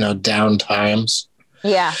 down times.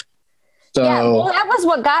 Yeah. So that was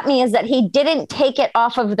what got me is that he didn't take it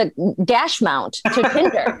off of the dash mount to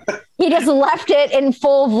Tinder. He just left it in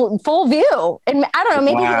full view. And I don't know,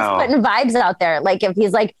 maybe he was putting vibes out there. If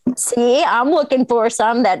he's see, I'm looking for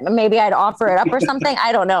some that maybe I'd offer it up or something.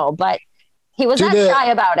 I don't know, but he was not shy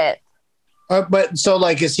about it. But so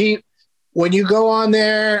is he, when you go on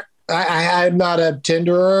there, I'm not a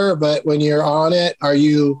Tinderer, but when you're on it,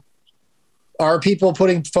 are people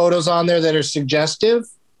putting photos on there that are suggestive?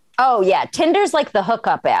 Oh yeah. Tinder's like the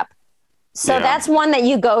hookup app. So that's one that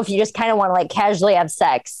you go if you just kind of want to like casually have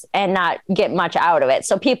sex and not get much out of it.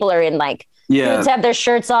 So people are in like, dudes have their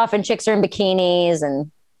shirts off and chicks are in bikinis. And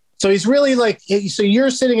so he's really like, so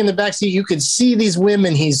you're sitting in the backseat. You could see these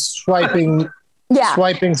women he's swiping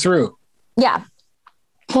through. Yeah.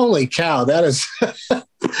 Holy cow. That is,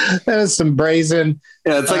 that is some brazen.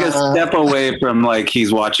 Yeah. It's like a step away from like,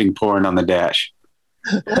 he's watching porn on the dash.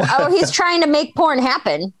 He's trying to make porn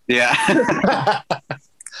happen. Yeah.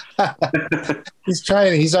 He's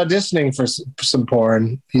auditioning for some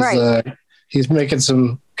porn. He's making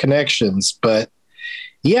some connections, but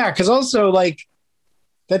yeah, because also like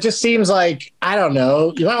that just seems like, I don't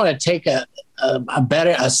know, you might want to take a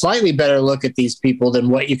slightly better look at these people than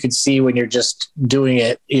what you could see when you're just doing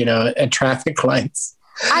it, at traffic lights.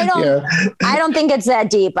 I don't think it's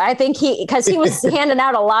that deep. I think because he was handing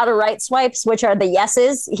out a lot of right swipes, which are the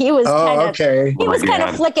yeses. He was kind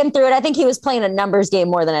of flicking through it. I think he was playing a numbers game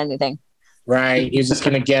more than anything. Right. He's just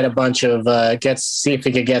going to get a bunch of, see if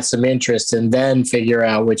he could get some interest and then figure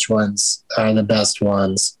out which ones are the best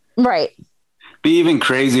ones. Right. Be even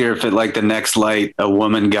crazier if like the next light, a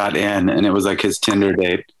woman got in and it was like his Tinder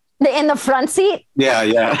date. In the front seat?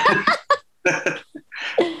 Yeah.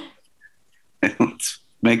 Let's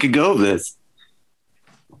make a go of this.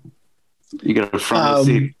 You got a front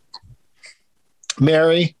seat.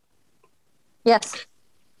 Mary? Yes.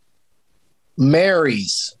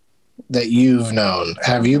 Marys that you've known.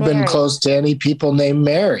 Have you been close to any people named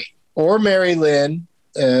Mary or Mary Lynn?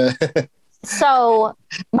 So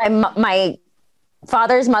my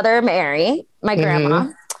father's mother, Mary, my grandma,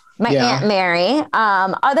 my Aunt Mary,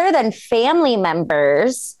 other than family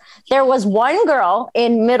members, there was one girl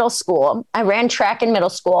in middle school. I ran track in middle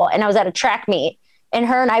school and I was at a track meet and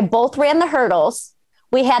her and I both ran the hurdles.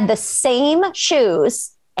 We had the same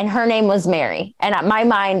shoes and her name was Mary. And my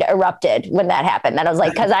mind erupted when that happened. And I was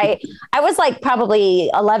like, cause I was like probably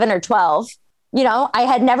 11 or 12, I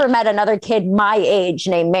had never met another kid my age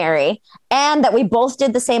named Mary, and that we both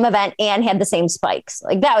did the same event and had the same spikes.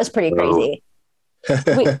 Like that was pretty crazy.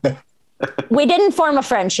 We didn't form a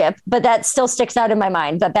friendship, but that still sticks out in my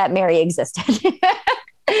mind that Mary existed.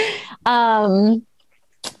 Mary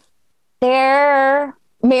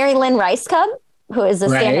Lynn Rice Cub, who is a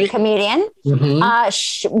stand-up comedian.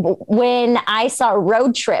 Mm-hmm. When I saw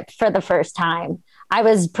Road Trip for the first time, I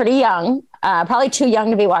was pretty young, probably too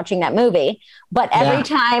young to be watching that movie. But every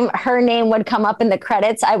time her name would come up in the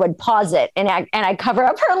credits, I would pause it and I cover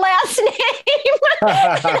up her last name. And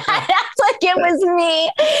I act like it was me.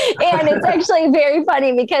 And it's actually very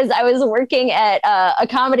funny because I was working at a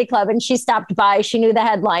comedy club and she stopped by. She knew the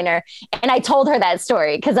headliner. And I told her that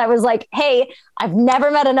story because I was like, hey, I've never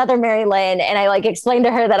met another Mary Lynn. And I like explained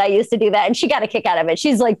to her that I used to do that. And she got a kick out of it.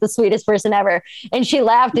 She's like the sweetest person ever. And she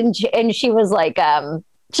laughed and she was like,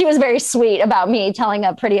 she was very sweet about me telling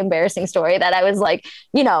a pretty embarrassing story that I was like,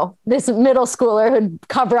 this middle schooler who'd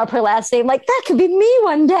cover up her last name. Like that could be me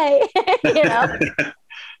one day,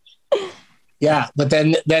 Yeah. But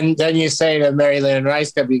then you say to Mary Lynn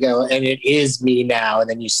Rice Cup, you go, and it is me now. And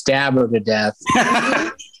then you stab her to death.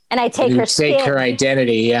 And I take her skin. Take her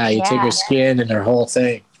identity. Yeah. You take her skin and her whole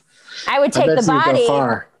thing. I would take the body.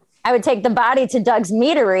 I would take the body to Doug's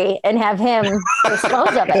meadery and have him dispose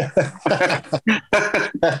of it.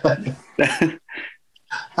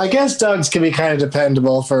 I guess Doug's can be kind of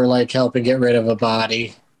dependable for like helping get rid of a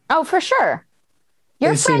body. Oh, for sure.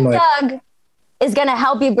 Your friend Doug is going to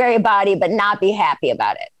help you bury a body, but not be happy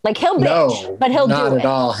about it. Like he'll bitch, but he'll do it. Not at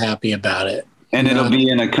all happy about it. And it'll be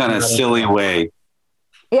in a kind of silly way.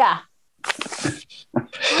 Yeah.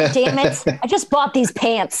 Damn it. I just bought these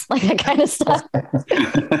pants, like that kind of stuff.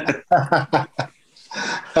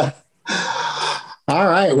 All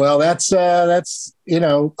right. Well, that's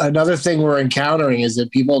another thing we're encountering is that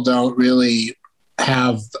people don't really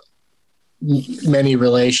have many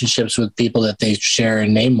relationships with people that they share a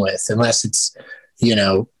name with, unless it's,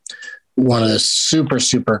 one of the super,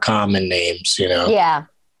 super common names, Yeah. Yeah.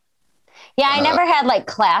 I never had like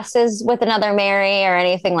classes with another Mary or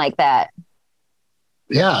anything like that.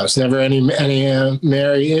 Yeah, it was never any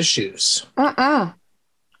Mary issues.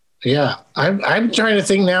 Yeah, I'm trying to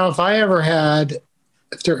think now if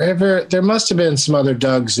there must have been some other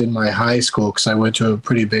Dougs in my high school because I went to a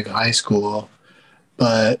pretty big high school,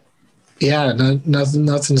 but yeah,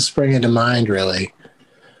 nothing springing to mind really.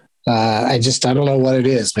 I don't know what it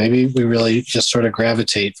is. Maybe we really just sort of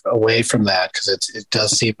gravitate away from that because it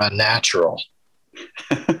does seem unnatural.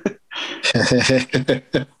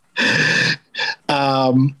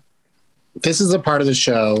 this is a part of the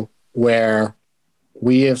show where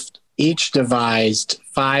we have each devised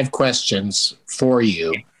 5 questions for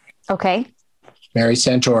you. Okay. Mary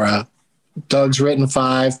Santora. Doug's written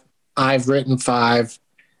 5. I've written 5.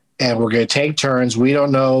 And we're going to take turns. We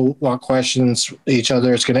don't know what questions each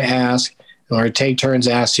other is going to ask. And we're going to take turns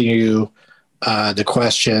asking you the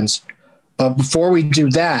questions. But before we do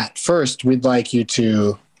that, first, we'd like you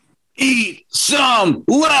to eat some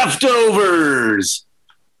leftovers.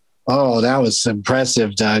 Oh, that was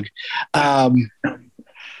impressive, Doug.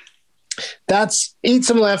 That's eat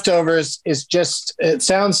some leftovers. Is just, it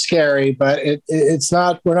sounds scary, but it's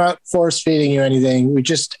not, we're not force feeding you anything. We're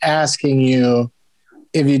just asking you,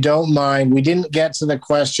 if you don't mind. We didn't get to the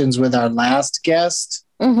questions with our last guest.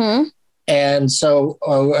 Mm-hmm. And so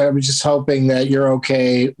I was just hoping that you're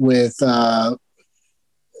okay with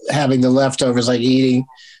having the leftovers, like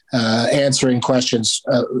answering questions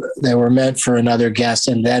that were meant for another guest,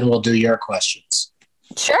 and then we'll do your questions.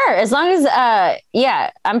 Sure. As long as,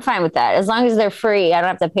 I'm fine with that. As long as they're free, I don't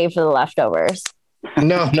have to pay for the leftovers.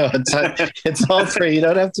 No, it's all free. You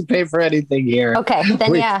don't have to pay for anything here. Okay,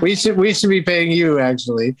 then we should be paying you,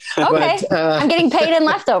 actually. Okay, but, I'm getting paid in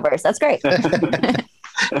leftovers. That's great.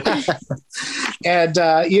 And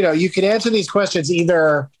you can answer these questions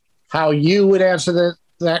either how you would answer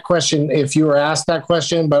that question if you were asked that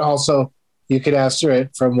question, but also you could answer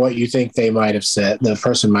it from what you think they might have said. The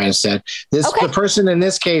person might have said The person in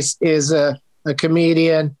this case is a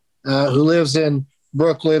comedian who lives in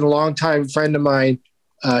Brooklyn, a longtime friend of mine,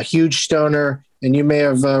 a huge stoner, and you may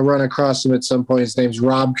have run across him at some point. His name's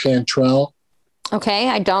Rob Cantrell. Okay,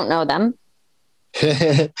 I don't know them.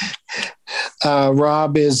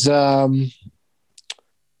 Rob is,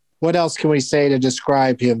 what else can we say to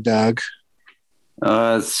describe him, Doug?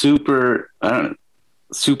 Super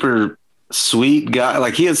sweet guy.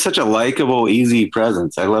 Like, he has such a likable, easy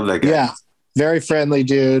presence. I love that guy. Yeah, very friendly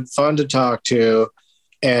dude, fun to talk to.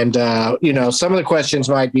 And, some of the questions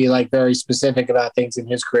might be like very specific about things in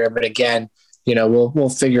his career, but again, we'll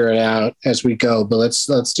figure it out as we go. But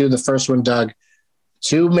let's do the first one, Doug.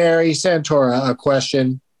 To Mary Santora, a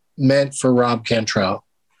question meant for Rob Cantrell.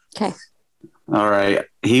 Okay. All right.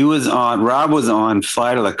 Rob was on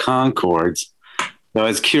Flight of the Conchords. So I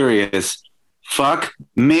was curious. Fuck,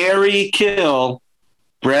 marry, kill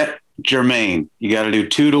Brett Jermaine. You got to do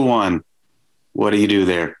 2 to 1. What do you do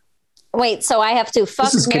there? Wait, so I have to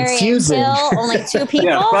fuck, marry, and kill only 2 people?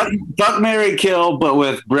 Yeah, fuck, marry, kill, but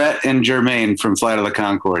with Brett and Jermaine from Flight of the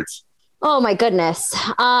Conchords. Oh my goodness.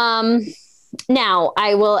 Now,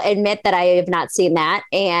 I will admit that I have not seen that.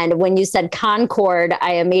 And when you said Concord,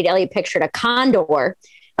 I immediately pictured a condor,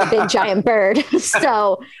 a big giant bird.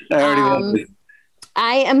 So I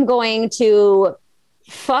am going to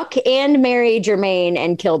fuck and marry Jermaine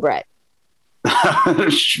and kill Brett.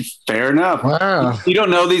 Fair enough. Wow. You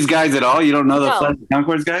don't know these guys at all? You don't know the Flight of the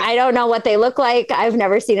Conchords guys? I don't know what they look like. I've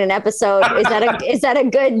never seen an episode. Is that a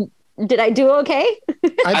good, did I do okay?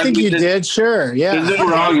 I think you did. Sure. Yeah. There's no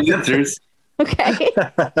wrong answers. Okay.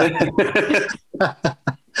 I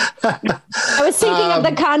was thinking of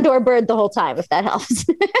the condor bird the whole time, if that helps.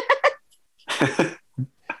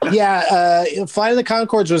 Flight of the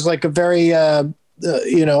Conchords was like a very,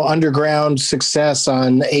 underground success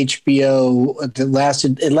on HBO.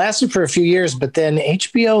 It lasted for a few years, but then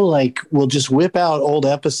HBO will just whip out old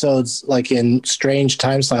episodes in strange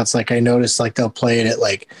time slots. Like I noticed, they'll play it at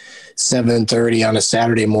 7:30 on a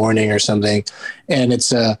Saturday morning or something, and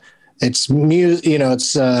it's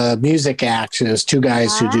music acts. There's 2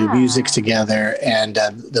 guys who do music together, and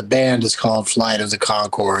the band is called Flight of the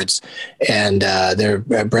Conchords, and they're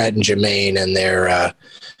Brett and Jermaine, and they're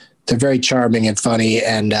very charming and funny.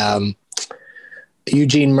 And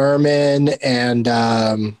Eugene Merman and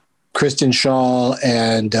Kristen Shaw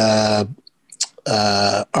and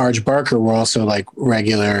Arj Barker were also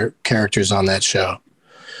regular characters on that show.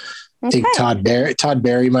 Okay. I think Todd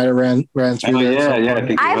Barry might have ran through there.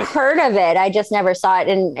 Yeah. I've heard of it. I just never saw it.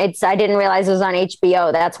 And I didn't realize it was on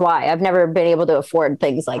HBO. That's why I've never been able to afford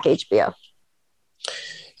things like HBO.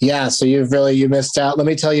 Yeah. So you missed out. Let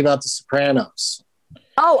me tell you about The Sopranos.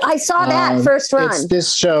 Oh, I saw that first run. It's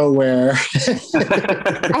this show where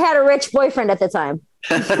I had a rich boyfriend at the time.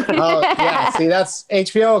 Oh yeah. See, that's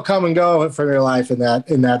HBO will come and go from your life in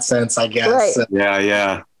that sense, I guess. Right.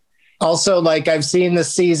 Yeah. Also, I've seen the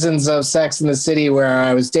seasons of Sex and the City where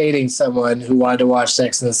I was dating someone who wanted to watch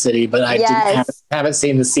Sex and the City, but I haven't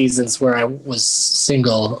seen the seasons where I was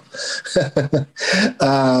single.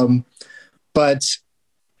 But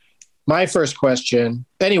my first question,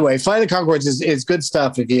 anyway, Flight of the Conchords is good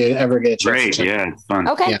stuff if you ever get a chance. Great, yeah, it's fun.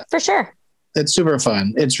 Okay, for sure. It's super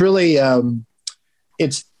fun. It's really,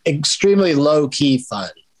 it's extremely low key fun,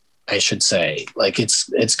 I should say. Like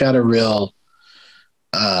it's got a real,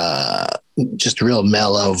 just real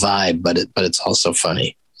mellow vibe, but it's also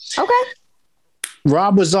funny. Okay.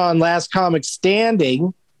 Rob was on Last Comic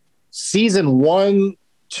Standing, season 1,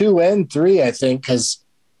 2, and 3, I think,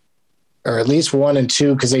 or at least 1 and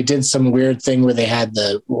 2, because they did some weird thing where they had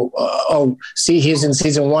he's in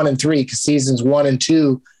season 1 and 3, because seasons 1 and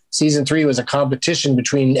 2, season 3 was a competition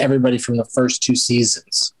between everybody from the first 2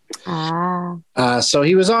 seasons. So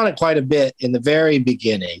he was on it quite a bit in the very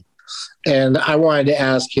beginning. And I wanted to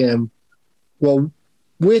ask him, well,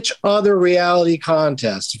 which other reality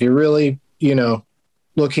contest, if you're really,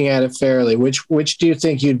 looking at it fairly, which do you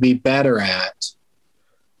think you'd be better at?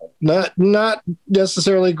 Not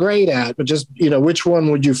necessarily great at, but just, which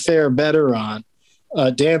one would you fare better on?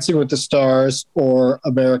 Dancing with the Stars or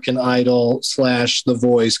American Idol / The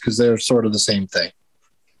Voice, because they're sort of the same thing.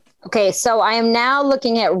 Okay, so I am now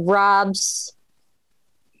looking at Rob's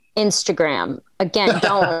Instagram. Again,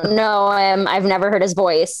 don't know him. I've never heard his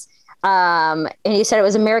voice. And you said it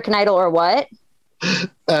was American Idol or what?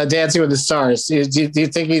 Dancing with the Stars. Do you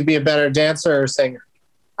think he'd be a better dancer or singer?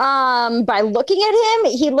 By looking at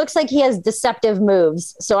him, he looks like he has deceptive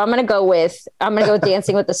moves. So I'm gonna go with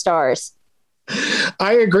Dancing with the Stars.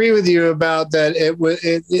 I agree with you about that.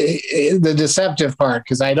 The deceptive part,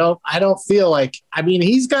 because I don't feel like. I mean,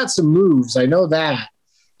 he's got some moves. I know that.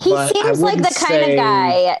 He seems like the kind of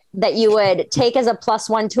guy that you would take as a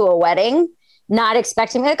 +1 to a wedding, not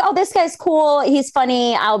expecting like, oh, this guy's cool. He's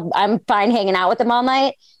funny. I'm fine hanging out with him all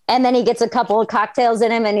night. And then he gets a couple of cocktails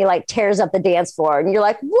in him and he like tears up the dance floor. And you're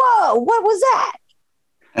like, whoa, what was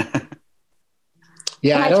that?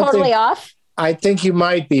 Yeah. Am I totally off? I think you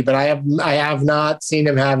might be, but I have not seen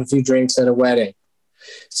him have a few drinks at a wedding.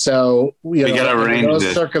 So, in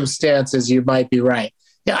those circumstances, you might be right.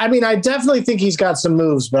 Yeah. I mean, I definitely think he's got some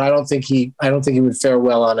moves, but I don't think he would fare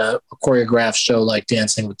well on a choreographed show like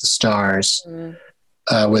Dancing with the Stars,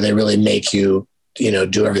 where they really make you,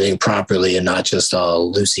 do everything properly and not just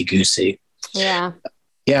all loosey-goosey. Yeah.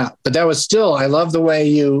 Yeah. But that was still, I love the way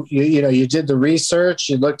you did the research.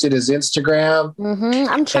 You looked at his Instagram. Mm-hmm.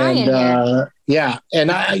 I'm trying. Yeah.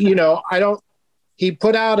 And he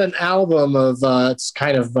put out an album of, it's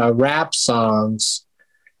kind of rap songs.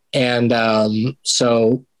 And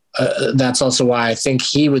so that's also why I think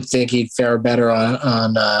he would think he'd fare better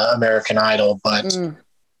on American Idol, but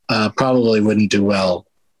probably wouldn't do well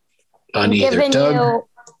on either. Doug?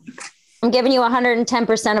 I'm giving you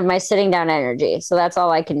 110% of my sitting down energy. So that's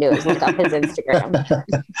all I can do is look up his Instagram.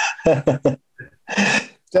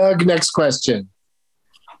 Doug, next question.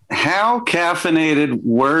 How caffeinated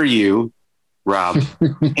were you, Rob,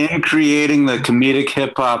 in creating the comedic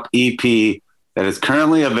hip hop EP that is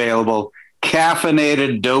currently available,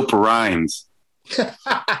 Caffeinated Dope Rhymes?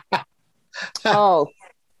 Oh,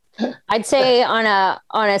 I'd say on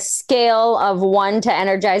a scale of 1 to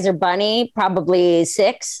Energizer Bunny, probably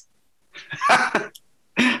 6. I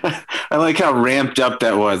like how ramped up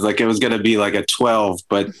that was. Like it was going to be like a 12,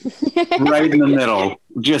 but right in the middle,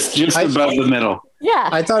 just above the middle. Yeah.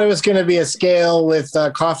 I thought it was going to be a scale with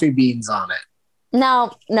coffee beans on it.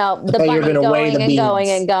 No, the bunny going and going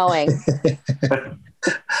and going.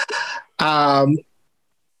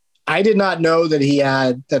 I did not know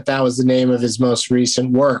that that was the name of his most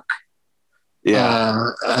recent work.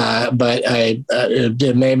 Yeah. But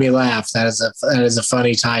it made me laugh. That is a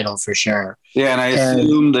funny title for sure. Yeah. And I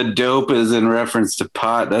assume the dope is in reference to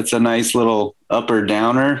pot. That's a nice little upper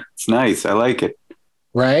downer. It's nice. I like it.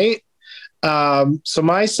 Right. So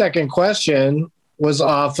my second question was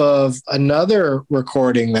off of another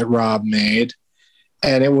recording that Rob made,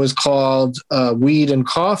 and it was called Weed and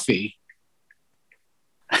Coffee.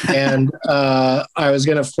 And I was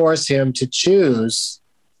going to force him to choose,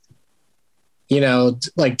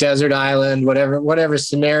 like desert island, whatever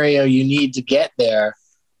scenario you need to get there.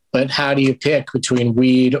 But how do you pick between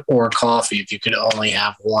weed or coffee if you could only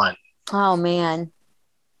have one? Oh, man.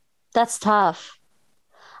 That's tough.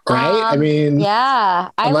 Right? I mean, yeah.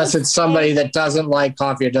 Unless it's somebody that doesn't like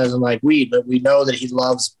coffee or doesn't like weed, but we know that he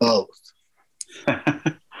loves both.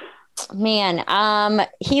 Man,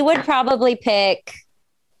 he would probably pick.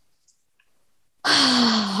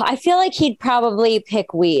 I feel like he'd probably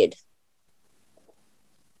pick weed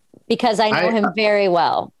because I know him very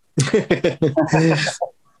well.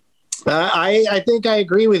 I think I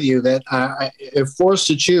agree with you that if forced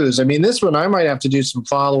to choose, I mean, this one I might have to do some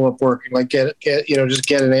follow-up work, like get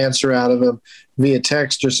an answer out of him via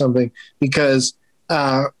text or something, because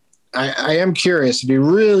I am curious if you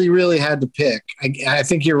really, really had to pick. I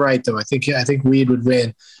think you're right, though. I think weed would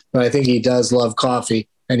win, but I think he does love coffee,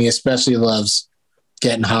 and he especially loves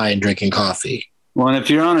getting high and drinking coffee. Well, and if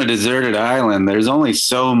you're on a deserted island, there's only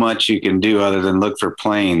so much you can do other than look for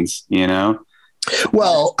planes, you know?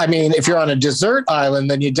 Well, I mean, if you're on a desert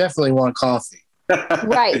island, then you definitely want coffee.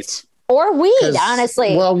 Right. Or weed,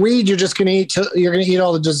 honestly. Well, weed, you're just going to eat, you're going to eat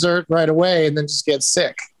all the dessert right away and then just get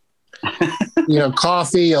sick.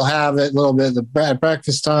 Coffee, you'll have it a little bit at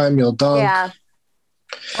breakfast time, you'll dunk. Yeah.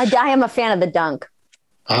 I am a fan of the dunk.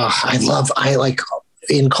 I like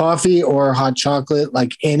in coffee or hot chocolate,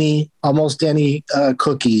 like almost any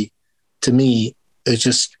cookie to me is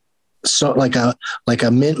just so like a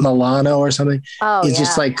mint Milano or something. It's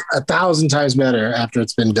just like 1,000 times better after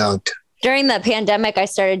it's been dunked. During the pandemic, I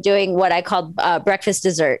started doing what I called breakfast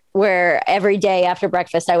dessert, where every day after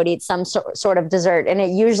breakfast, I would eat some sort of dessert. And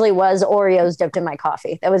it usually was Oreos dipped in my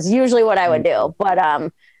coffee. That was usually what I would do. But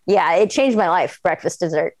it changed my life, breakfast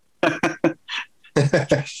dessert.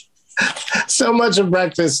 So much of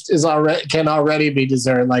breakfast can already be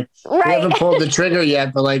dessert. Like we haven't pulled the trigger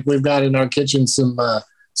yet, but like we've got in our kitchen some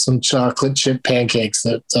chocolate chip pancakes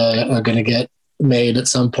that are going to get made at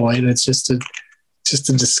some point. It's just a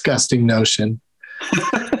disgusting notion.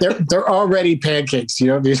 They're already pancakes. You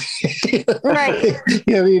don't need right.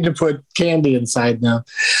 You don't need to put candy inside now.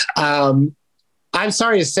 I'm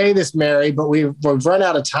sorry to say this, Mary, but we've run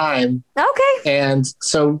out of time. Okay. And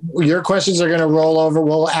so your questions are going to roll over.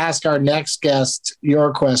 We'll ask our next guest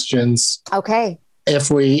your questions. Okay.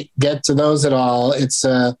 If we get to those at all,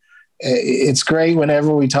 it's great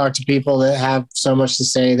whenever we talk to people that have so much to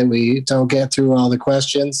say that we don't get through all the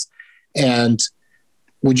questions. And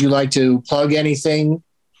would you like to plug anything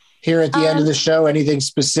here at the end of the show? Anything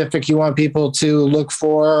specific you want people to look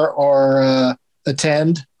for or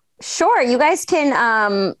attend? Sure. You guys can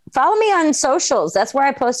follow me on socials. That's where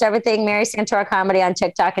I post everything. Mary Santora Comedy on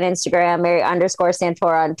TikTok and Instagram,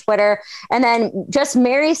 Mary_Santora on Twitter. And then just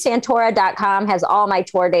marysantora.com has all my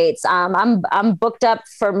tour dates. I'm booked up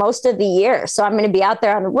for most of the year. So I'm going to be out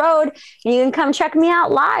there on the road and you can come check me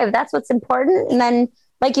out live. That's what's important. And then,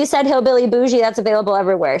 like you said, Hillbilly Bougie, that's available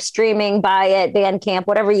everywhere. Streaming, buy it, Bandcamp,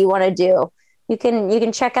 whatever you want to do. You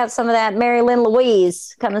can check out some of that Mary Lynn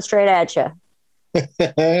Louise coming straight at you.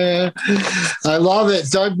 I love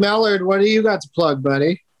it. Doug Mellard, what do you got to plug,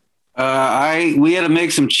 buddy? We had to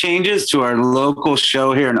make some changes to our local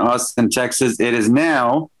show here in Austin, Texas. It is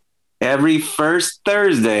now every first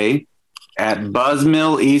Thursday at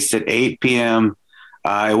Buzzmill East at 8 p.m.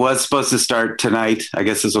 It was supposed to start tonight. I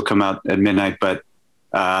guess this will come out at midnight, but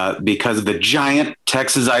because of the giant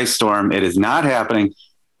Texas ice storm, it is not happening.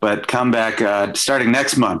 But come back starting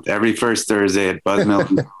next month, every first Thursday at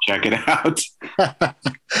Buzzmill. Check it out.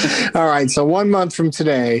 All right. So 1 month from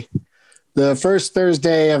today, the first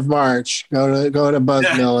Thursday of March, go to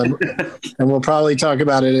Buzzmill, and we'll probably talk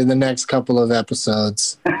about it in the next couple of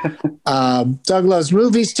episodes. Doug Loves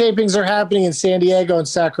Movies tapings are happening in San Diego and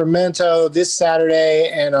Sacramento this Saturday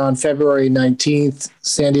and on February 19th.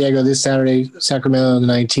 San Diego this Saturday, Sacramento on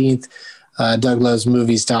the 19th.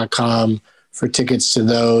 DougLovesMovies.com for tickets to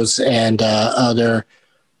those and other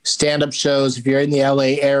stand-up shows. If you're in the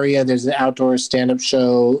LA area, there's an outdoor stand-up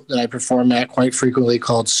show that I perform at quite frequently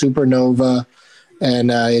called Supernova,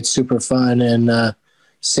 and it's super fun and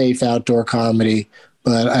safe outdoor comedy.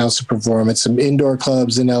 But I also perform at some indoor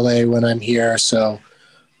clubs in LA when I'm here. So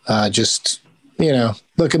just,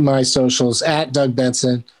 look at my socials at Doug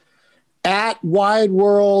Benson. At Wide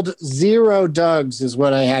World 0 Dougs is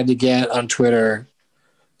what I had to get on Twitter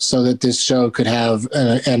so that this show could have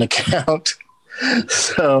an account.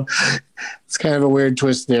 So it's kind of a weird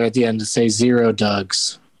twist there at the end to say 0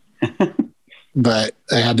 Dougs. But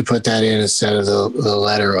I had to put that in instead of the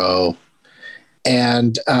letter O.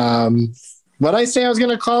 And what I say I was going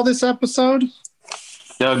to call this episode?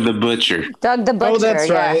 Doug the Butcher. Doug the Butcher. Oh, that's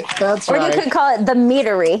right. That's right. Or you could call it the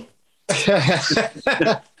Meatery.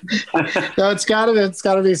 No, it's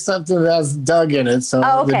gotta be something that has Doug in it. So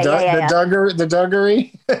the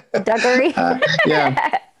Duggery. Duggery.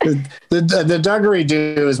 Yeah. The Duggery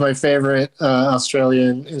Do is my favorite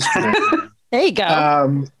Australian instrument. There you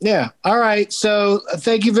go. Yeah. All right. So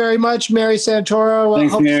thank you very much, Mary Santora.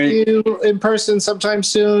 Thanks, hope Mary. to see you in person sometime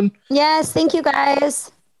soon. Yes. Thank you,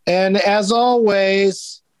 guys. And as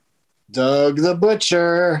always, Doug the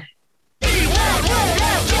Butcher.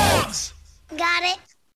 Got it.